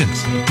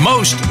 citizens.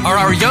 Most are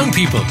our young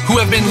people who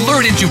have been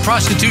lured into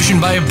prostitution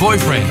by a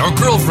boyfriend or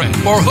girlfriend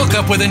or hook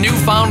up with a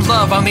newfound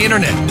love on the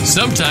internet.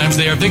 Sometimes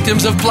they are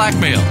victims of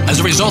blackmail as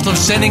a result of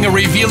sending a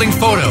revealing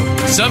photo.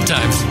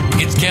 Sometimes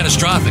it's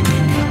catastrophic.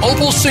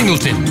 Opal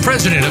Singleton,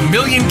 president of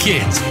Million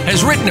Kids,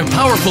 has written a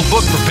powerful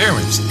book for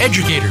parents,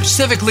 educators,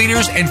 civic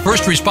leaders, and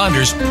first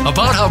responders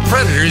about how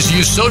predators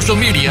use social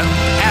media,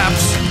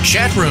 apps,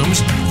 chat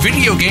rooms,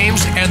 video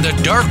games, and the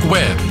dark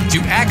web to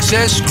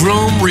access,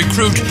 groom,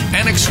 recruit,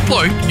 and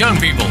exploit young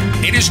people.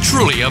 It is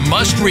truly a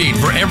must-read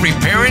for every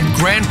parent,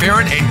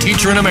 grandparent, and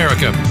teacher in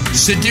America.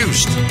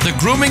 Seduced, The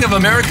Grooming of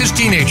America's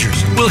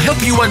Teenagers will help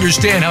you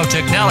understand how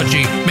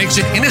technology makes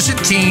an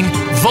innocent teen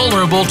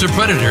vulnerable to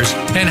predators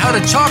and how to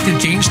talk to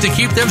teens to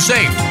keep them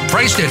safe.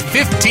 Priced at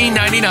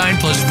 $15.99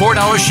 plus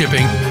 $4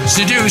 shipping,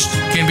 Seduced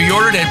can be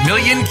ordered at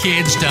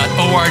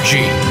millionkids.org.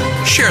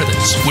 Share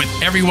this with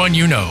everyone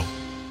you know.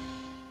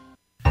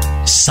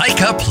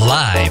 Psych Up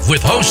Live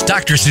with host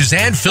Dr.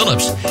 Suzanne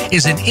Phillips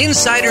is an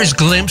insider's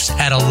glimpse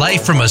at a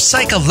life from a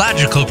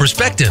psychological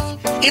perspective.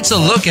 It's a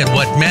look at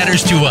what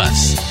matters to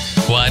us.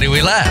 Why do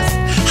we laugh?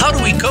 How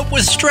do we cope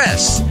with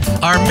stress?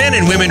 Are men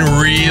and women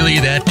really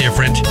that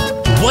different?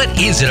 What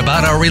is it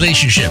about our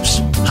relationships?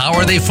 How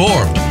are they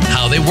formed?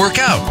 How they work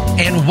out?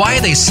 And why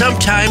they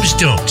sometimes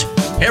don't?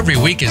 Every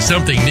week is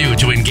something new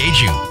to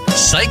engage you.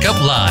 Psych Up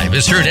Live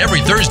is heard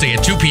every Thursday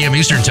at 2 p.m.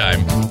 Eastern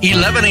Time,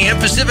 11 a.m.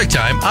 Pacific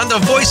Time on the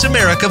Voice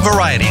America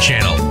Variety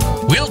Channel.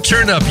 We'll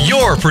turn up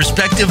your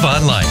perspective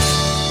on life.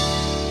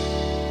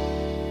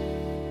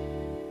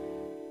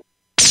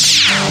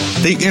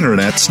 The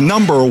Internet's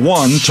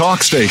 #1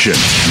 talk station.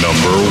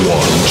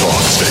 #1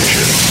 talk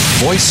station.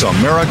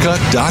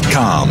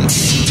 VoiceAmerica.com.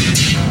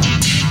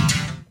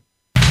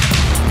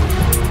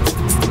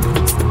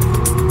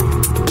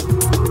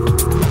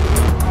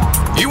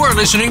 You are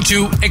listening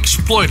to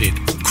Exploited,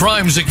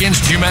 Crimes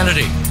Against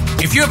Humanity.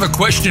 If you have a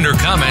question or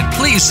comment,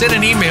 please send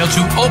an email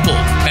to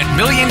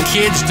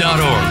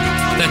opal@millionkids.org.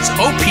 That's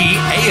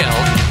OPAL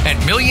at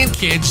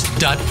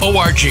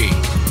millionkids.org.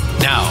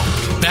 Now,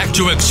 back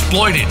to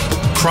Exploited,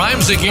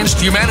 Crimes Against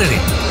Humanity.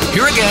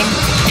 Here again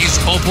is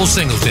Opal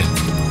Singleton.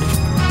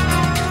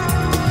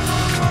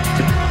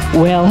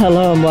 Well,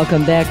 hello and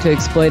welcome back to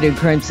Exploited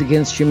Crimes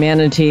Against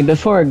Humanity.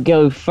 Before I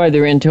go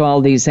further into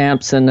all these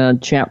apps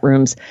and chat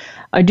rooms,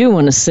 I do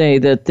want to say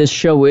that this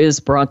show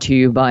is brought to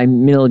you by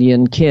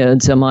Million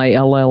Kids,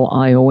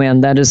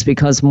 MILLION. That is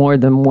because more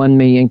than 1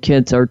 million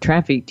kids are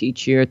trafficked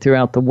each year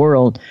throughout the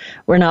world.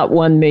 We're not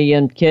 1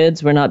 million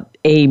kids. We're not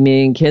a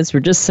million kids. We're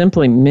just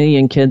simply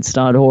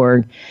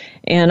millionkids.org.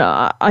 And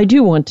I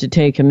do want to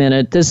take a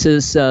minute. This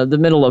is the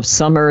middle of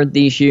summer.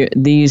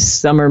 These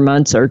summer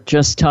months are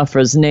just tough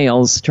as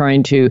nails,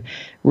 trying to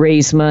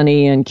raise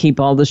money and keep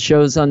all the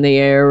shows on the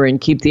air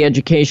and keep the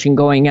education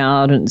going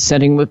out and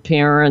sitting with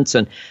parents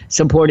and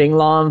supporting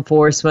law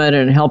enforcement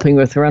and helping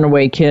with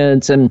runaway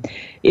kids. And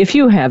if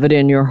you have it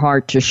in your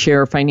heart to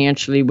share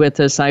financially with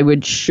us, I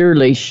would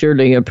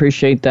surely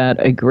appreciate that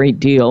a great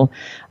deal.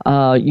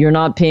 You're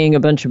not paying a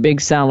bunch of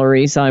big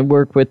salaries. I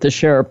work with the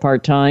sheriff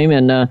part-time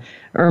and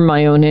earn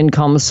my own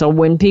income. So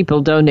when people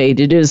donate,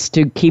 it is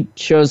to keep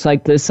shows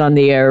like this on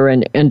the air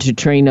and to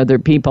train other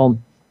people.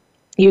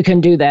 You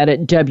can do that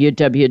at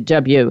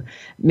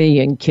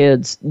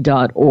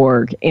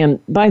www.millionkids.org. And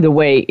by the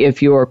way,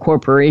 if you're a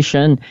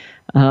corporation,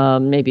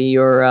 maybe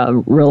you're a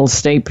real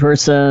estate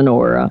person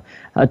or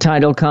a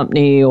title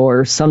company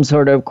or some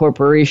sort of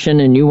corporation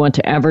and you want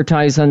to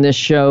advertise on this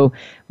show,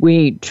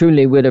 we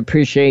truly would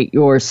appreciate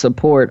your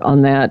support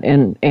on that.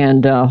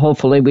 And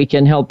hopefully we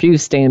can help you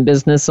stay in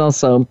business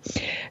also.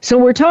 So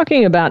we're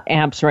talking about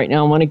apps right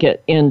now. I want to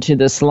get into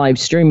this live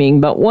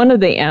streaming, but one of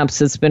the apps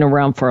that's been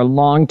around for a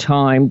long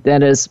time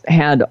that has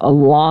had a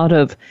lot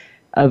of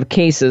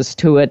cases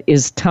to it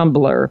is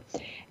Tumblr.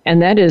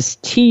 And that is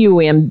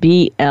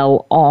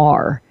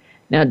TUMBLR.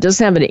 Now, it does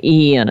have an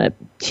E in it,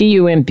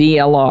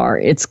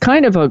 TUMBLR. It's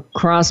kind of a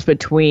cross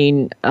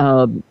between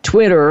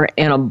Twitter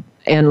and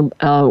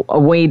a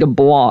way to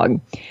blog.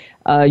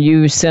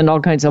 You send all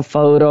kinds of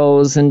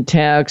photos and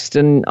text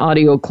and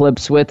audio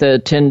clips with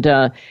it, and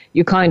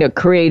you kind of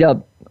create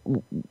a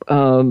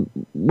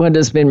what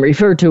has been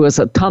referred to as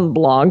a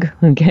tumblog,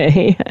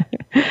 okay?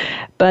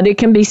 But it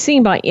can be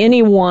seen by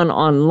anyone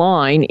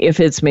online if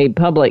it's made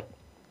public.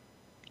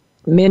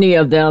 Many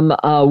of them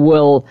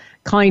will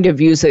kind of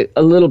use it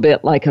a little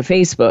bit like a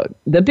Facebook.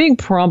 The big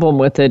problem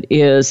with it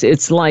is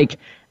it's like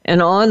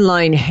an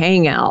online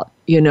hangout,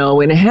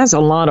 and it has a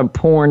lot of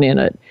porn in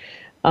it.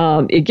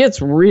 It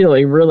gets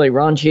really, really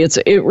raunchy.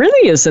 It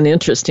really is an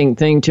interesting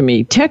thing to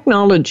me.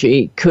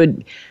 Technology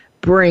could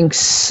bring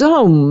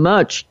so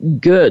much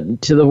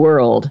good to the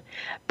world,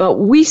 but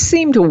we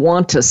seem to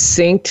want to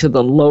sink to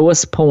the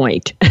lowest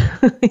point,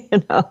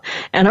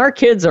 and our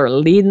kids are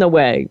leading the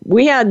way.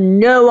 We had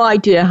no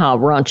idea how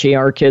raunchy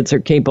our kids are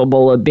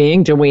capable of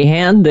being till we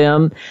hand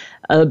them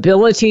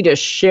ability to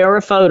share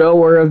a photo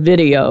or a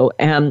video.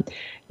 And,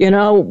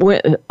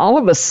 all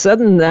of a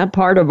sudden, that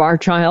part of our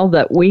child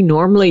that we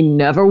normally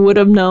never would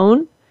have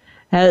known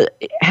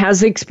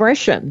has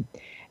expression.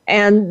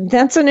 And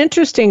that's an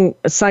interesting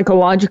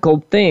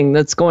psychological thing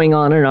that's going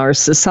on in our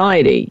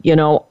society.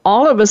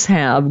 All of us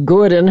have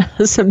good in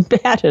us and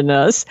bad in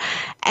us.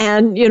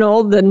 And,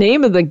 the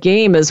name of the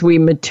game as we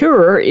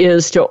mature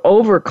is to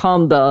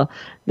overcome the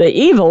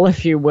evil,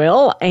 if you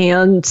will,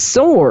 and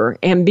soar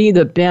and be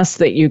the best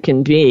that you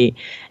can be.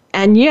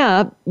 And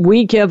yeah,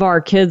 we give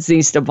our kids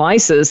these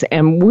devices,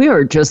 and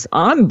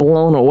I'm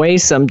blown away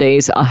some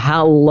days at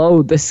how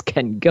low this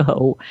can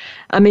go.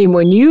 I mean,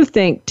 when you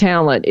think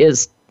talent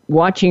is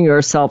watching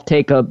yourself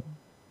take a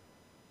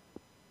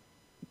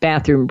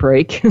bathroom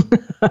break,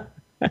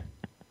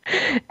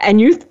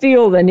 and you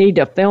feel the need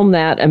to film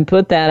that and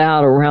put that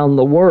out around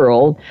the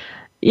world,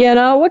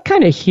 what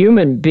kind of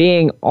human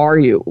being are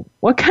you?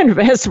 What kind of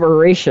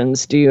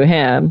aspirations do you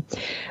have?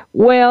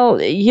 Well,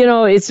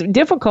 it's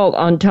difficult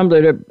on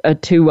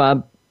Tumblr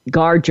to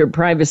guard your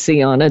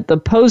privacy on it. The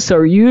posts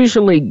are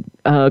usually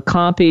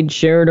copied,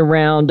 shared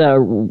around,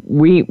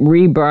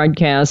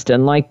 rebroadcast,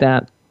 and like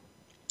that.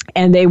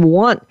 And they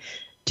want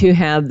to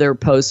have their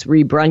posts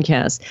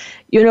rebroadcast.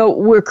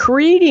 We're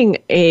creating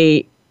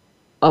a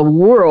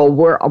world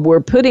where we're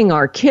putting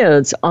our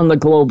kids on the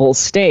global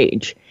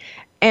stage.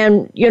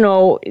 And,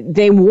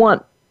 they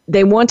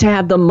want to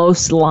have the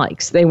most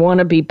likes. They want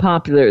to be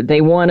popular.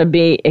 They want to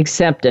be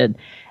accepted.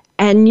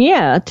 And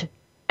yet,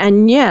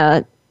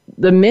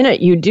 the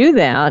minute you do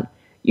that,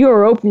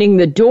 you're opening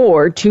the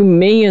door to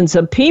millions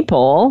of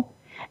people,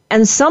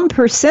 and some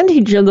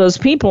percentage of those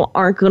people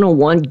aren't going to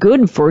want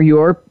good for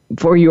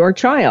your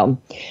child.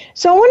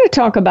 So I want to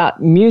talk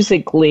about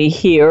Musical.ly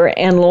here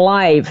and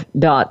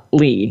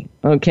Live.ly,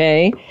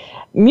 okay?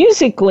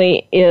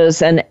 Musical.ly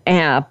is an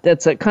app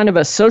that's a kind of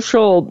a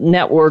social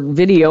network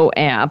video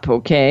app,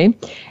 okay?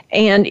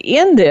 And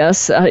in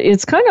this,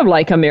 it's kind of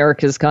like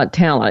America's Got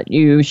Talent.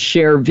 You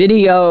share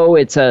video.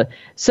 It's a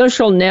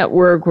social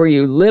network where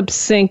you lip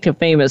sync to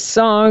famous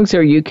songs,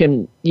 or you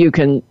can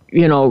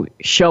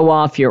show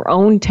off your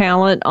own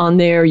talent on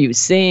there. You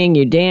sing,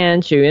 you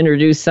dance, you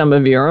introduce some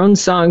of your own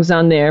songs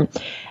on there,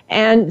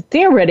 and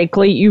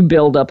theoretically, you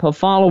build up a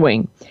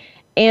following.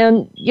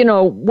 And,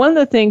 one of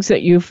the things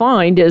that you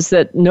find is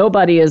that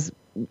nobody is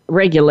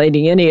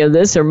regulating any of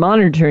this or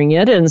monitoring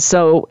it. And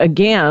so,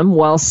 again,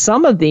 while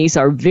some of these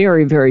are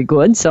very, very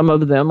good, some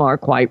of them are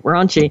quite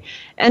raunchy.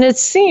 And it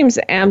seems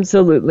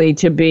absolutely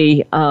to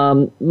be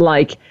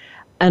like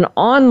an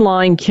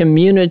online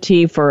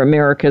community for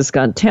America's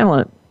Got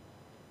Talent.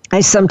 I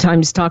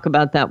sometimes talk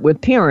about that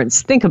with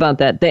parents. Think about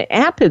that. The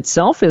app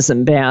itself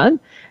isn't bad.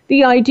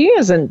 The idea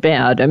isn't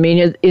bad. I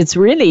mean, it's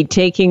really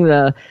taking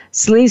the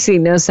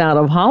sleaziness out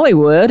of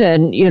Hollywood,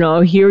 and,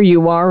 here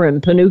you are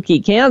in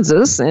Panuke,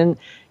 Kansas, and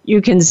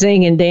you can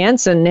sing and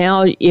dance, and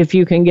now if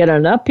you can get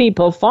enough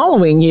people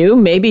following you,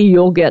 maybe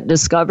you'll get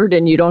discovered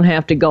and you don't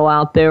have to go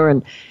out there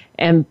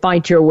and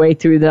fight your way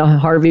through the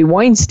Harvey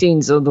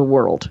Weinsteins of the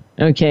world,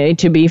 okay,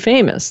 to be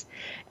famous.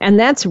 And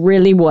that's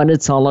really what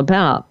it's all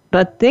about.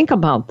 But think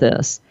about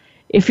this.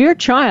 If your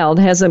child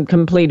hasn't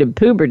completed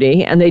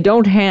puberty and they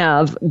don't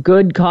have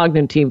good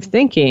cognitive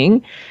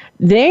thinking,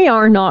 they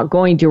are not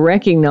going to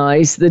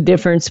recognize the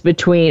difference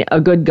between a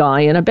good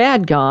guy and a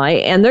bad guy,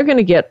 and they're going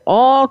to get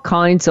all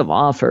kinds of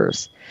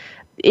offers.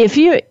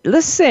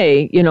 Let's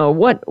say,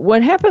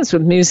 what happens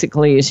with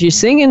Musical.ly is you're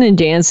singing and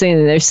dancing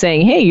and they're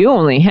saying, hey, you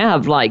only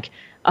have like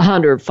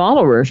 100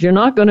 followers. You're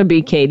not going to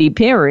be Katy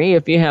Perry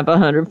if you have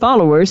 100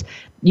 followers.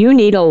 You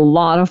need a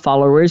lot of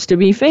followers to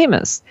be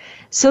famous.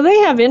 So they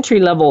have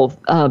entry-level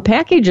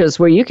packages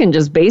where you can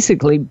just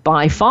basically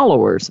buy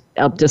followers,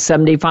 up to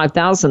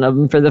 75,000 of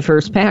them for the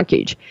first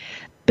package.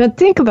 But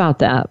think about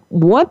that.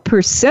 What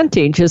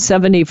percentage of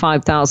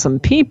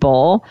 75,000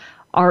 people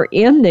are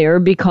in there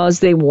because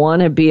they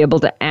want to be able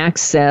to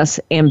access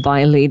and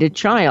violate a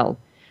child?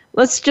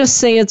 Let's just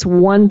say it's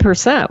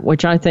 1%,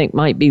 which I think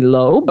might be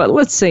low, but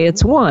let's say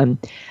it's 1.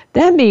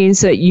 That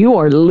means that you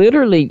are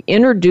literally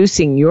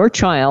introducing your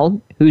child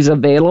who's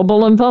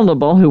available and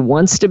vulnerable, who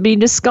wants to be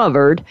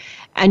discovered,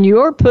 and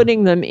you're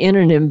putting them in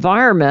an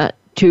environment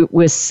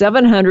with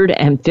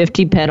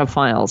 750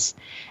 pedophiles,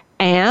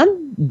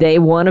 and they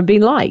want to be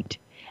liked.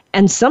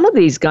 And some of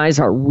these guys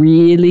are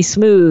really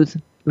smooth,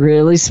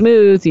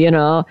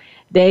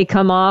 They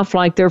come off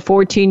like they're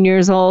 14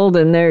 years old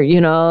and they're,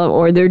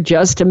 or they're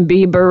Justin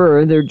Bieber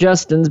or they're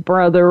Justin's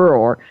brother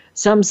or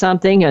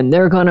something, and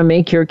they're going to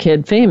make your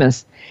kid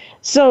famous.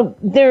 So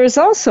there is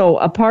also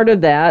a part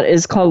of that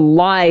is called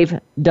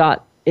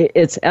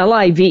it's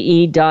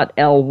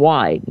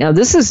live.ly. Now,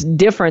 this is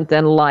different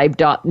than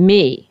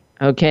live.me,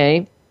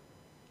 okay?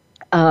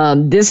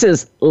 This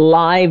is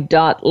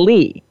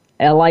live.ly,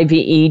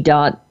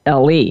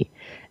 live.ly.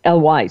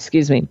 Ly,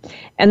 excuse me.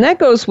 And that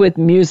goes with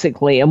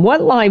Musical.ly. And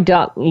what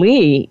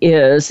live.ly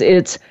is,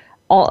 it's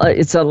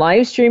a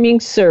live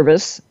streaming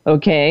service,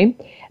 okay?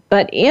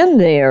 But in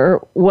there,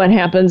 what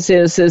happens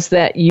is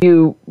that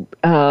you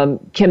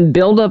can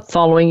build up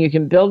following, you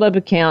can build up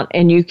account,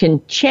 and you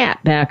can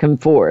chat back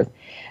and forth.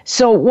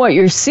 So what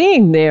you're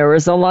seeing there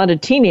is a lot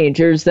of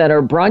teenagers that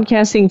are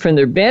broadcasting from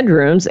their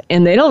bedrooms,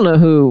 and they don't know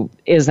who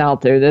is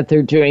out there that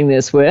they're doing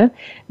this with.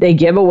 They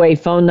give away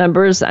phone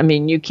numbers. I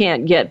mean, you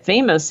can't get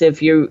famous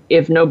if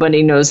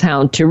nobody knows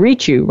how to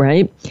reach you,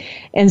 right?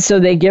 And so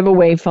they give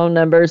away phone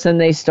numbers,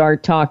 and they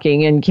start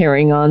talking and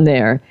carrying on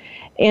there.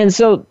 And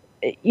so,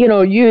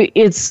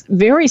 it's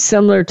very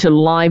similar to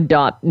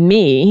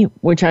Live.me,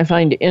 which I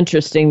find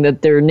interesting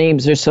that their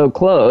names are so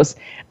close.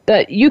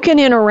 But you can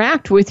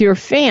interact with your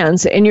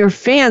fans, and your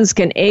fans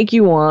can egg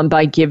you on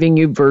by giving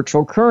you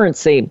virtual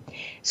currency.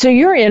 So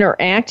you're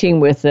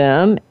interacting with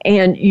them,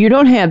 and you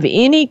don't have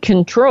any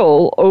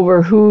control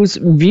over who's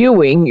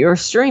viewing your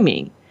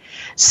streaming.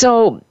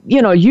 So,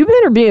 you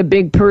better be a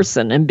big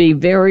person and be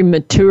very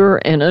mature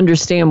and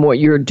understand what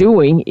you're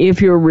doing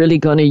if you're really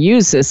going to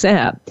use this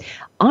app.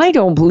 I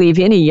don't believe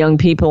any young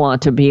people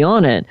ought to be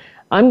on it.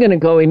 I'm going to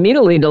go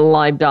immediately to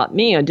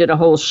Live.me. I did a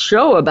whole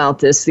show about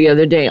this the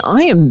other day.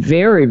 I am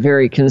very,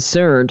 very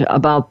concerned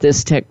about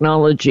this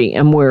technology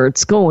and where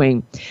it's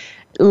going.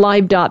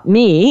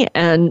 Live.me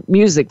and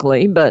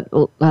Musical.ly, but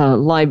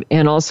Live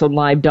and also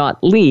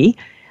Live.ly.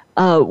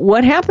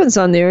 What happens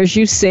on there is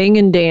you sing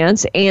and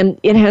dance, and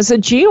it has a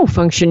geo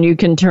function you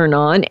can turn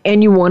on,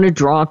 and you want to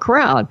draw a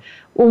crowd.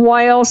 Well,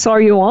 why else are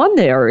you on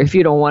there if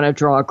you don't want to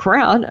draw a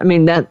crowd? I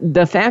mean,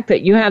 the fact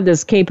that you have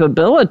this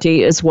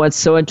capability is what's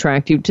so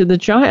attractive to the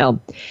child.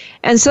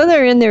 And so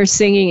they're in there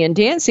singing and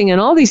dancing,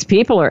 and all these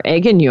people are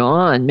egging you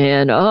on,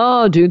 man.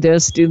 Oh, do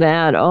this, do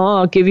that. Oh,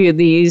 I'll give you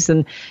these.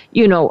 And,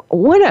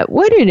 what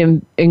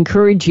it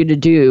encourage you to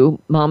do,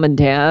 mom and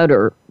dad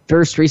or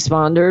first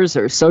responders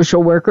or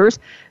social workers,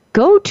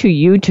 go to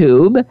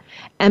YouTube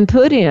and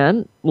put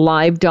in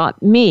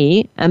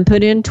Live.me and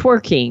put in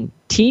twerking.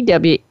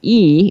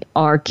 Twerking.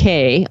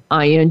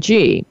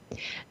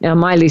 Now,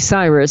 Miley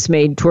Cyrus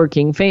made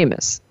twerking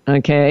famous,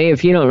 okay?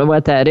 If you don't know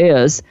what that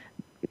is,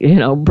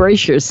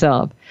 brace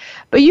yourself.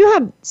 But you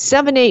have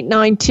 7, 8,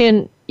 9,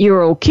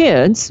 10-year-old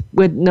kids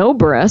with no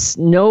breasts,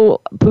 no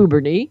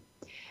puberty,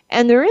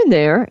 and they're in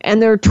there,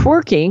 and they're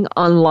twerking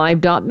on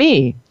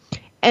Live.me.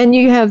 And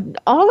you have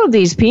all of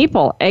these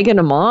people egging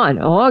them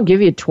on. Oh, I'll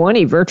give you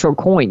 20 virtual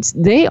coins.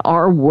 They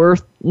are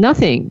worth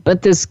nothing.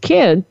 But this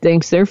kid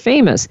thinks they're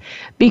famous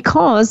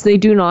because they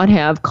do not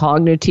have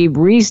cognitive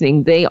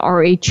reasoning. They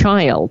are a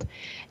child.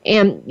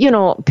 And,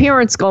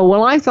 parents go,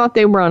 well, I thought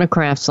they were on a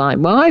craft site.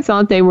 Well, I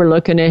thought they were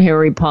looking at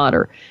Harry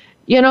Potter.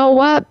 You know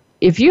what?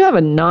 If you have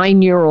a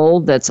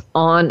 9-year-old that's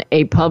on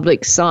a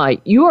public site,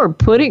 you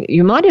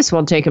might as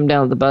well take them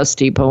down to the bus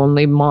depot and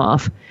leave them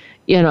off.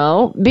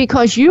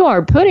 Because you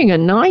are putting a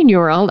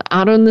 9-year-old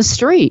out on the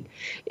street.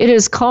 It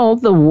is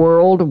called the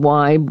World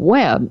Wide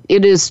Web.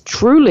 It is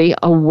truly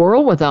a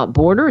world without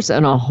borders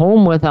and a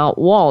home without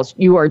walls.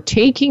 You are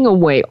taking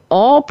away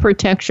all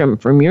protection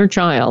from your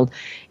child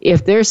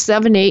if they're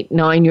 7, 8,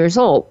 9 years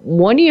old.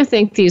 What do you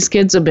think these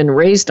kids have been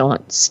raised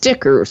on?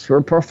 Stickers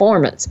for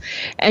performance.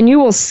 And you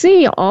will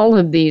see all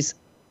of these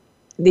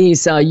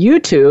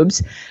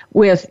YouTubes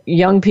with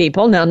young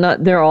people. Now,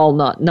 they're all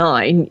not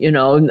 9, and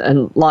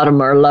a lot of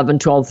them are 11,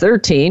 12,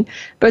 13,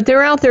 but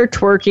they're out there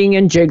twerking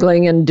and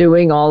jiggling and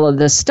doing all of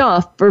this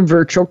stuff for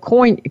virtual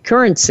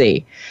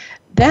currency.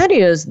 That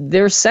is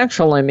their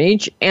sexual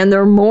image and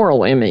their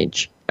moral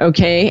image,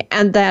 okay?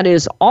 And that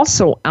is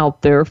also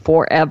out there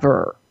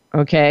forever,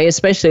 okay?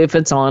 Especially if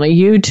it's on a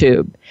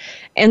YouTube.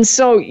 And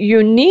so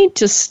you need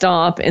to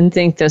stop and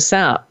think this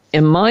out.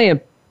 In my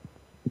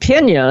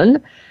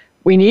opinion,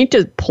 we need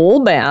to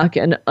pull back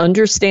and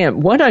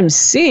understand. What I'm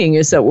seeing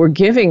is that we're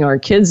giving our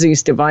kids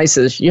these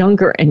devices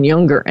younger and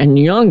younger and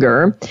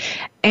younger,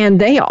 and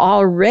they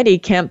already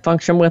can't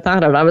function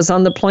without it. I was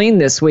on the plane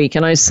this week,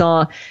 and I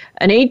saw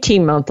an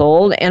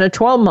 18-month-old and a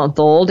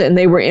 12-month-old, and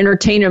they were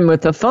entertaining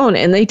with the phone,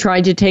 and they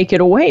tried to take it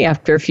away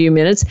after a few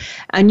minutes,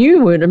 and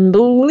you wouldn't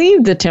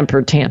believe the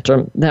temper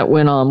tantrum that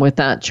went on with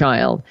that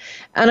child.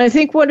 And I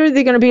think, what are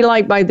they going to be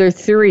like by their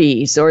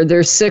 3s or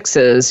their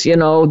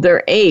 6s?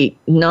 They're 8,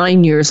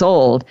 9 years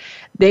old.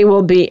 They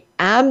will be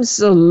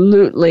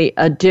absolutely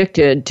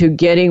addicted to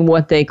getting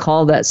what they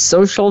call that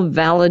social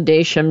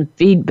validation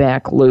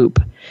feedback loop.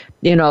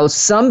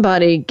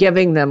 Somebody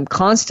giving them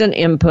constant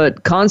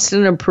input,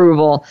 constant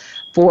approval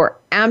for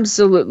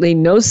absolutely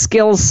no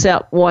skill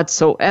set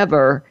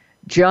whatsoever,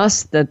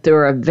 just that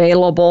they're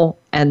available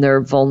and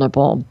they're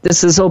vulnerable.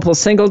 This is Opal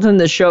Singleton.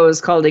 The show is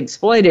called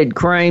Exploited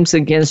Crimes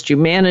Against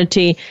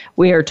Humanity.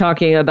 We are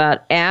talking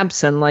about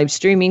apps and live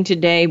streaming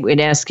today. We'd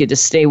ask you to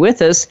stay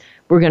with us.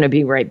 We're going to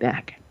be right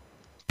back.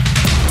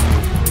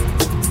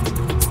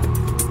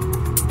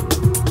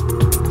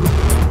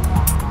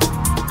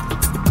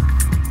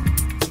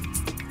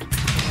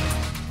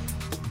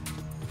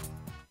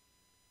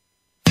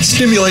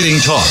 Stimulating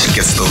talk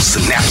Gets those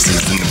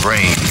synapses in the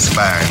brain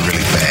firing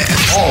really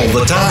fast. all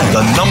the time.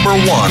 The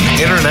 #1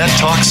 internet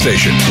talk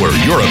station where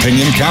your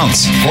opinion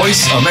counts.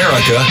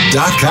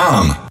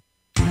 VoiceAmerica.com.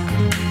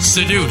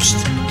 Seduced,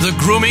 The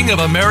Grooming of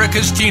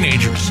America's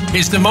Teenagers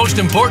is the most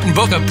important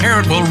book a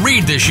parent will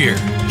read this year.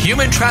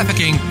 Human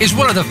trafficking is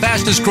one of the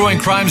fastest growing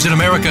crimes in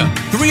America.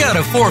 3 out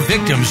of 4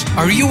 victims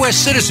are U.S.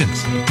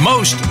 citizens.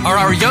 Most are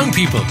our young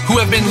people who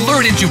have been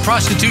lured into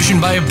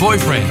prostitution by a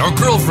boyfriend or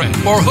girlfriend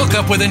or hook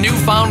up with a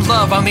newfound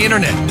love on the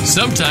internet.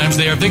 Sometimes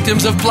they are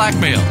victims of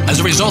blackmail as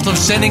a result of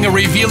sending a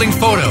revealing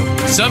photo.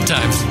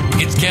 Sometimes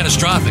it's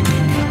catastrophic.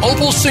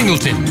 Opal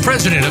Singleton,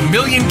 president of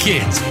Million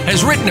Kids,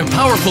 has written a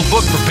powerful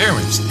book for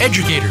parents,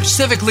 educators,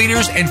 civic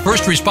leaders, and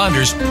first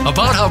responders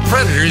about how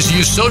predators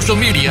use social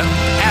media,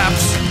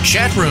 apps,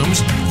 chat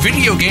rooms,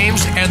 video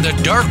games, and the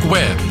dark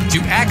web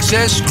to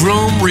access,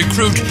 groom,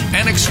 recruit,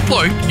 and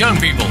exploit young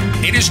people.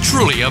 It is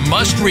truly a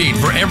must-read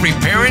for every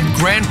parent,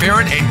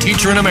 grandparent, and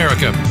teacher in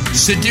America.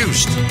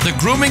 Seduced, The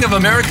Grooming of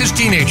America's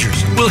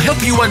Teenagers will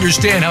help you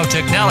understand how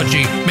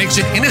technology makes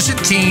an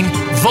innocent teen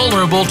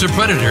vulnerable to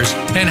predators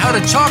and how to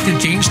talk to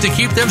teens to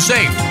keep them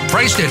safe.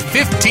 Priced at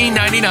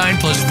 $15.99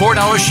 plus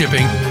 $4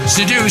 shipping,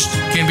 Seduced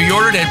can be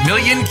ordered at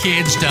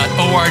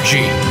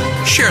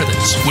millionkids.org. Share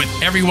this with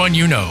everyone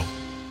you know.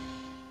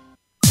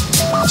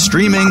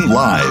 Streaming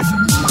live,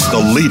 the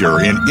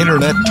leader in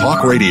Internet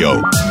talk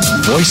radio,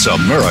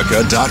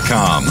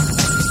 voiceamerica.com.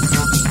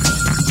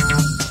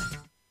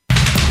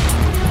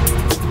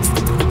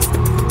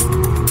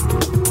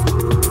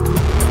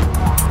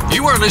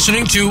 You are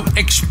listening to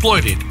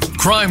Exploited,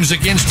 Crimes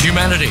Against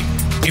Humanity.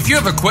 If you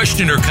have a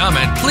question or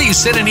comment, please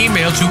send an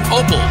email to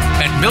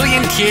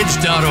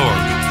opal@millionkids.org.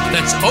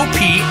 That's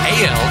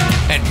OPAL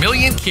at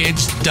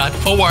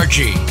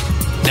millionkids.org.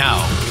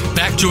 Now,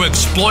 back to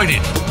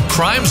Exploited,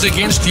 Crimes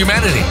Against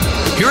Humanity.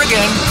 Here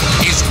again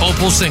is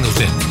Opal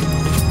Singleton.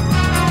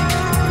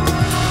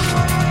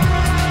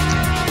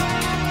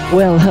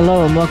 Well,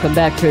 hello and welcome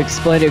back to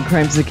Exploited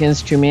Crimes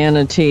Against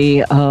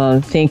Humanity.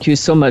 Thank you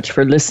so much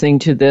for listening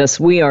to this.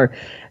 We are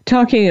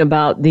talking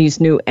about these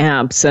new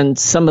apps and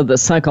some of the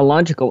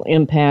psychological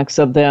impacts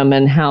of them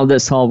and how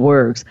this all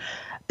works.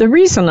 The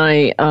reason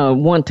I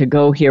want to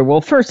go here,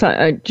 well, first,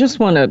 I just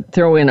want to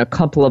throw in a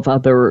couple of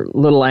other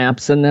little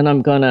apps, and then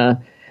I'm going to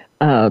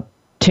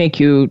take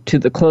you to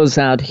the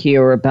closeout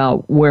here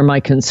about where my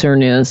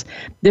concern is.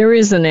 There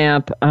is an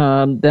app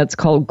that's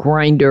called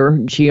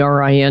Grindr,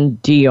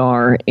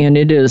 Grindr, and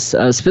it is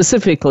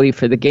specifically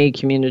for the gay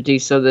community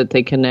so that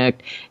they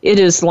connect. It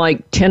is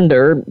like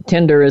Tinder.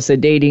 Tinder is a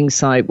dating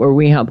site where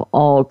we have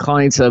all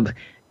kinds of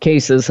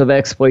cases of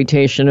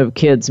exploitation of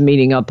kids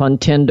meeting up on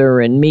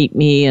Tinder and Meet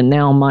Me and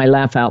now My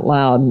Laugh Out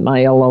Loud,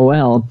 my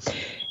LOL.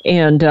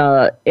 And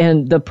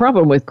the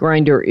problem with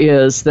Grindr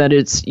is that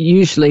it's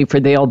usually for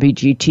the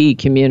LGBT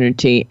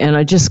community. And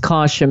I just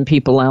caution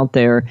people out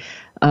there,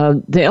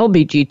 the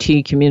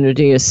LGBT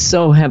community is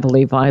so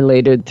heavily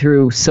violated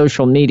through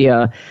social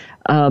media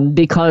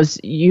because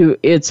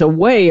it's a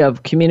way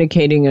of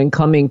communicating and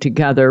coming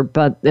together,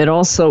 but it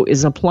also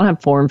is a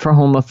platform for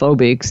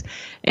homophobics.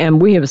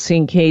 And we have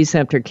seen case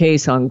after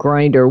case on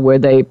Grindr where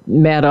they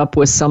met up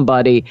with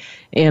somebody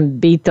and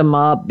beat them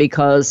up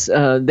because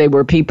they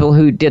were people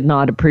who did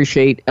not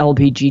appreciate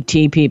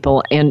LGBT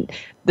people. And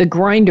the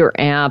Grindr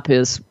app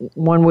is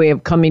one way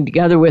of coming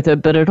together with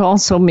it, but it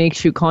also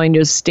makes you kind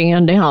of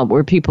stand out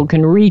where people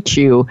can reach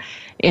you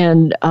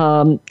and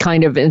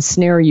kind of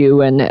ensnare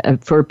you, and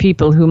for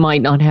people who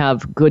might not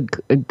have good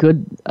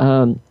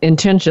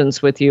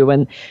intentions with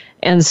you.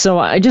 And so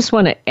I just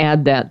want to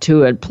add that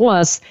to it.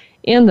 Plus,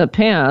 in the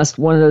past,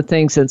 one of the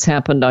things that's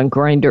happened on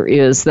Grindr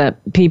is that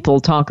people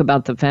talk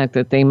about the fact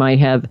that they might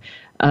have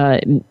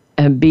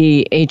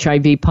be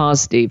HIV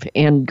positive,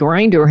 and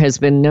Grindr has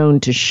been known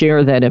to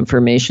share that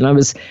information. I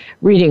was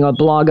reading a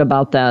blog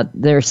about that.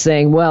 They're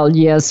saying, well,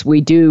 yes,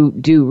 we do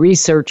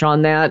research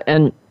on that,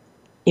 and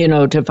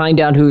to find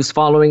out who's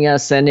following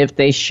us and if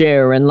they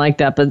share and like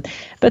that. But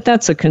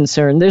that's a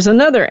concern. There's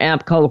another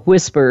app called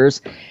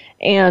Whispers.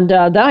 And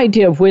the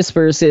idea of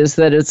Whispers is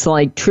that it's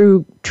like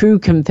true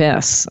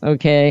confess.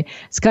 Okay,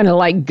 it's kind of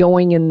like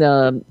going in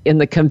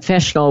the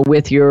confessional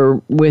with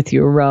your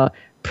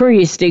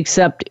priest,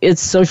 except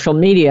it's social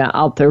media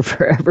out there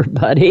for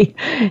everybody.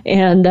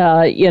 And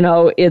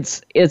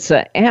it's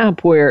an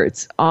app where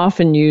it's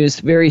often used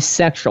very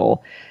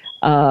sexual.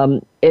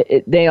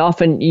 They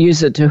often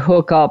use it to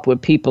hook up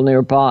with people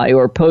nearby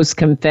or post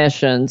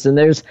confessions, and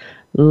there's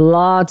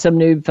lots of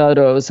nude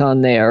photos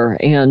on there,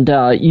 and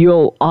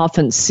you'll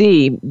often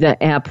see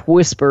the app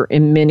Whisper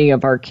in many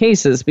of our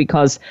cases,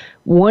 because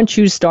once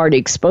you start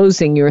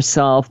exposing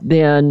yourself,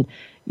 then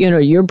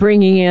you're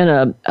bringing in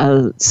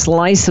a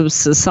slice of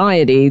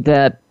society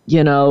that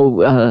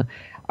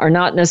are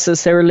not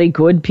necessarily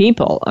good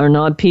people, are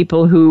not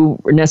people who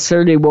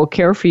necessarily will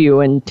care for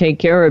you and take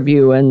care of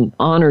you and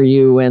honor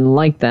you and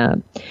like that.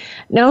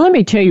 Now, let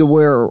me tell you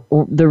where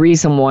the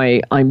reason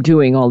why I'm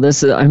doing all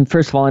this.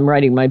 First of all, I'm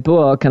writing my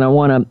book, and I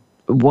want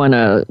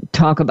to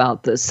talk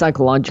about the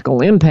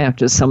psychological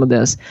impact of some of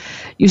this.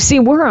 You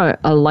see, we're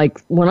like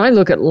when I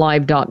look at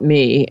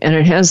Live.me, and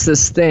it has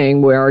this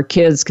thing where our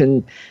kids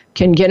can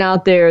can get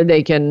out there,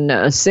 they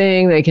can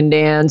sing, they can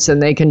dance,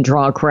 and they can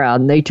draw a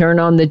crowd. And they turn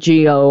on the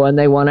Geo and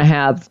they want to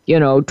have,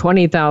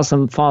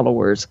 20,000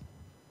 followers.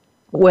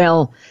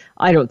 Well,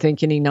 I don't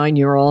think any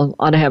 9-year-old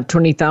ought to have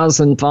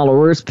 20,000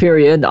 followers,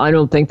 period. I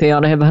don't think they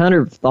ought to have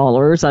 100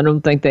 followers. I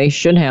don't think they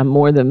should have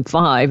more than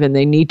 5, and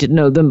they need to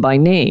know them by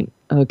name,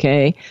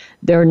 okay?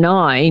 They're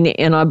 9,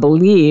 and I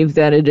believe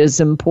that it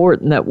is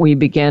important that we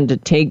begin to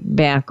take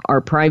back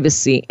our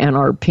privacy and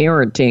our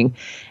parenting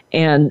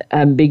and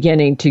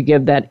beginning to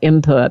give that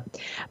input.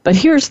 But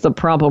here's the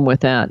problem with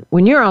that.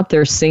 When you're out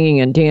there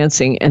singing and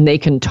dancing and they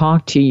can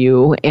talk to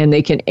you and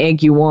they can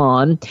egg you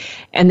on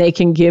and they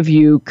can give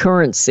you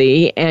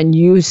currency and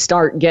you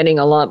start getting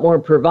a lot more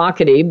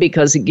provocative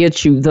because it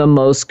gets you the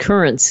most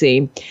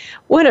currency,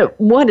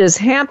 what is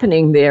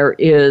happening there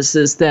is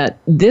that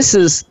this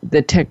is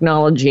the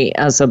technology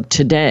as of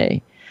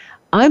today.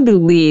 I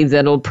believe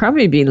that it'll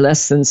probably be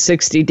less than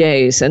 60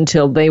 days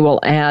until they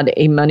will add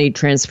a money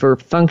transfer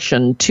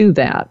function to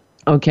that,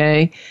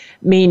 okay?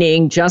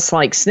 Meaning just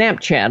like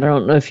Snapchat, I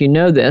don't know if you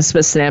know this,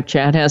 but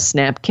Snapchat has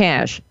Snap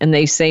Cash, and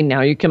they say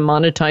now you can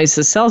monetize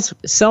a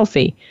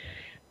selfie.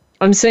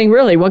 I'm saying,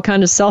 really, what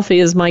kind of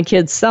selfie is my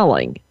kid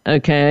selling?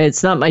 Okay,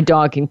 it's not my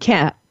dog and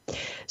cat.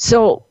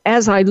 So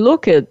as I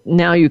look at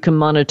now you can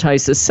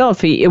monetize a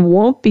selfie, it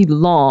won't be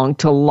long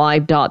till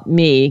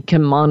Live.me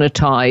can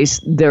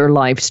monetize their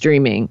live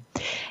streaming.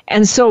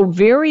 And so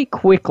very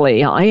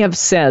quickly, I have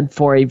said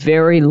for a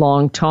very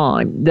long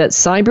time that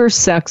cyber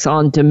sex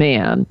on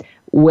demand,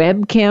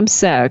 webcam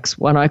sex,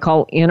 what I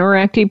call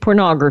interactive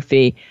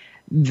pornography,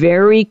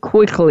 very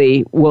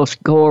quickly will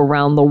go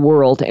around the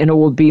world and it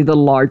will be the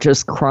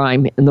largest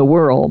crime in the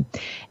world.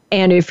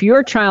 And if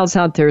your child's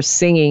out there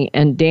singing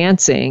and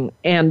dancing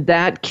and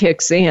that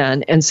kicks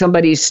in and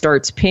somebody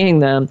starts paying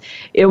them,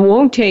 it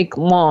won't take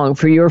long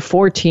for your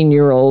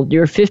 14-year-old,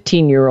 your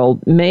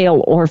 15-year-old,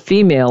 male or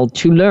female,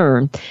 to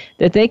learn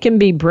that they can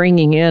be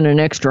bringing in an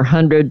extra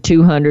 $100,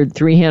 $200,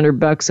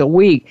 $300 a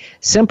week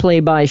simply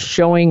by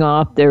showing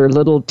off their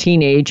little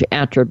teenage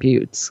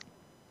attributes.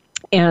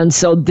 And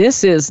so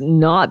this is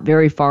not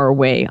very far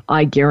away,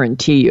 I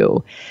guarantee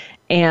you.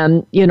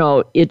 And,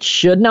 it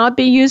should not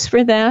be used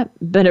for that,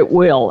 but it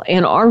will.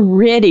 And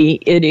already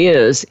it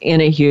is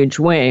in a huge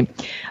way.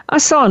 I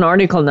saw an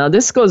article now.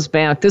 This goes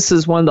back. This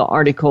is one of the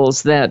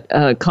articles that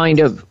kind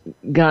of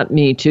got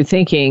me to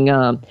thinking.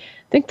 I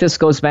think this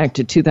goes back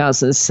to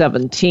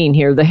 2017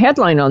 here. The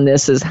headline on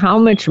this is How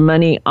Much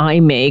Money I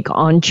Make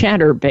on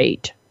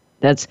Chaturbate.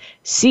 That's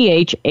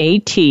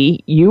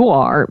ChatUrbate,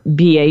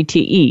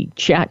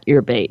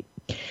 Chaturbate.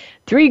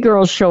 3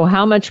 girls show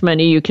how much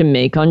money you can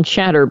make on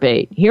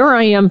Chaturbate. Here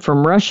I am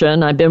from Russia,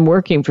 and I've been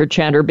working for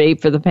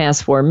Chaturbate for the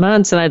past 4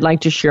 months, and I'd like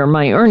to share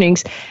my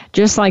earnings,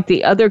 just like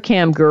the other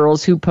cam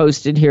girls who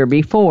posted here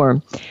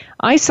before.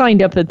 I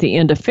signed up at the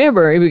end of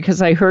February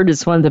because I heard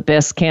it's one of the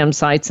best cam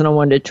sites, and I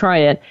wanted to try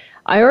it.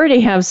 I already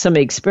have some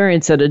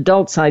experience at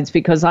adult sites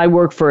because I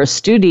work for a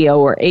studio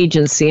or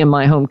agency in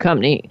my home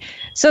company.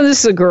 So this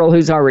is a girl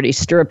who's already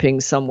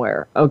stripping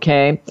somewhere,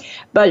 okay?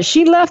 But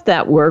she left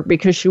that work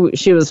because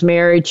she was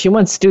married. She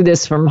wants to do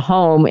this from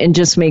home and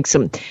just make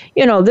some,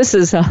 this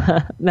is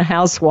the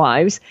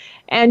housewives.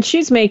 And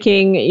she's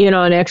making,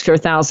 an extra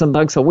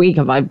 $1,000 a week,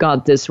 if I've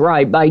got this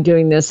right, by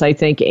doing this, I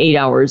think, 8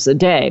 hours a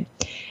day.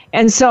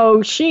 And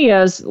so she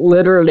is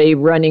literally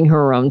running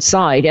her own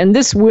site. And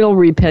this will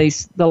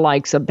replace the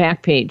likes of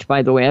Backpage,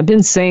 by the way. I've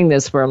been saying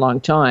this for a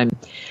long time.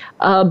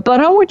 But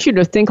I want you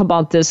to think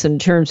about this in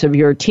terms of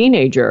your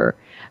teenager,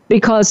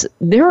 because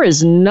there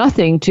is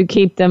nothing to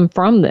keep them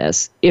from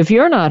this. If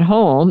you're not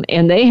home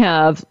and they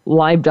have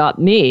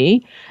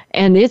Live.me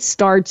and it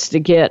starts to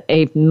get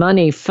a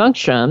money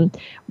function,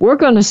 we're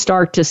going to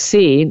start to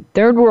see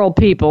third world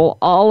people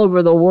all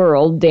over the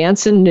world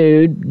dancing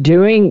nude,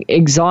 doing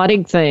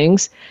exotic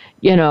things,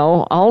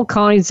 all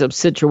kinds of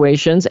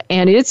situations,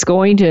 and it's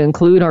going to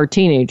include our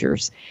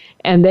teenagers.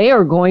 And they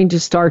are going to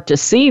start to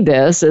see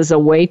this as a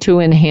way to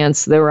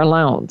enhance their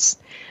allowance.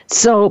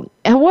 So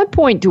at what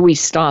point do we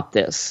stop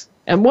this?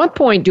 At what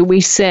point do we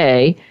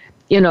say,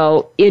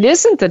 it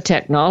isn't the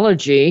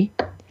technology,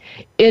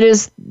 it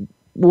is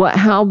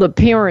how the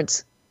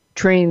parents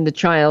train the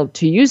child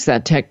to use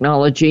that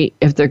technology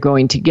if they're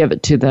going to give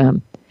it to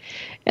them.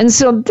 And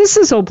so this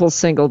is Opal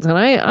Singleton.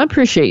 I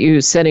appreciate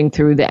you sitting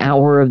through the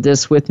hour of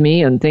this with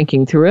me and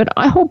thinking through it.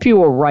 I hope you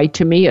will write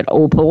to me at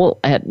Opal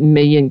at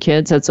Million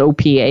Kids. That's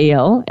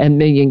OPAL at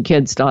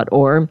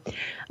millionkids.org.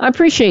 I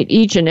appreciate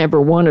each and every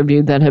one of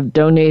you that have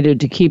donated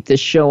to keep this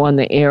show on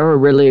the air. I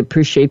really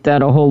appreciate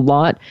that a whole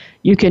lot.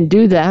 You can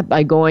do that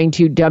by going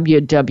to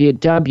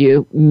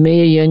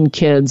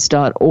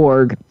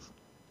www.millionkids.org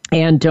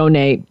and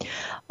donate.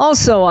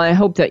 Also, I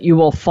hope that you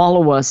will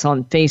follow us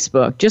on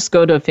Facebook. Just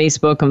go to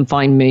Facebook and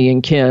find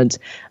Million Kids.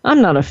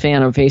 I'm not a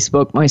fan of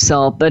Facebook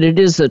myself, but it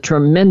is a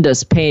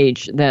tremendous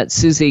page that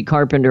Susie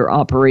Carpenter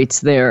operates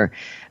there,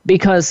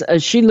 because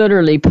she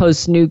literally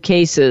posts new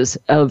cases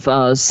of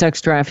sex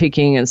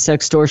trafficking and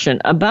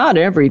sextortion about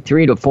every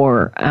 3 to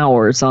 4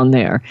 hours on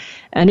there.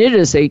 And it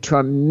is a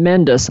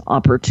tremendous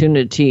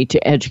opportunity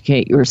to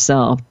educate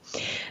yourself.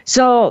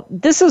 So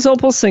this is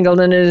Opal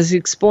Singleton. It is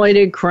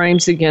Exploited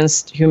Crimes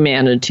Against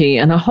Humanity.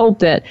 And I hope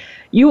that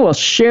you will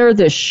share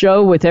this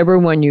show with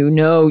everyone you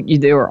know.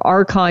 They are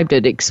archived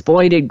at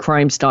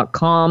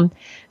exploitedcrimes.com.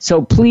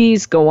 So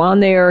please go on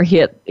there,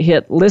 hit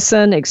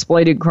listen,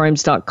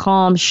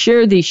 exploitedcrimes.com.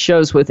 Share these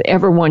shows with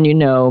everyone you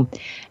know.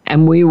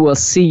 And we will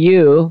see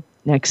you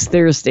next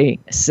Thursday,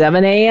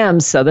 7 a.m.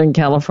 Southern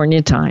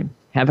California time.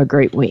 Have a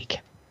great week.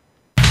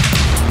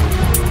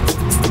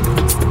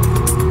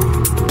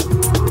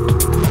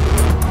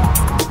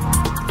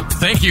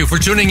 Thank you for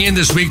tuning in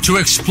this week to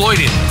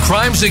Exploited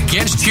Crimes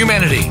Against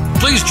Humanity.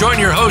 Please join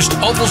your host,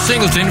 Opal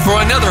Singleton,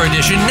 for another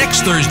edition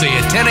next Thursday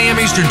at 10 a.m.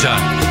 Eastern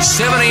Time,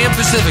 7 a.m.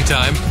 Pacific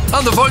Time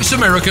on the Voice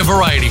America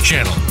Variety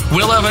Channel.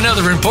 We'll have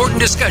another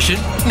important discussion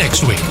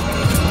next week.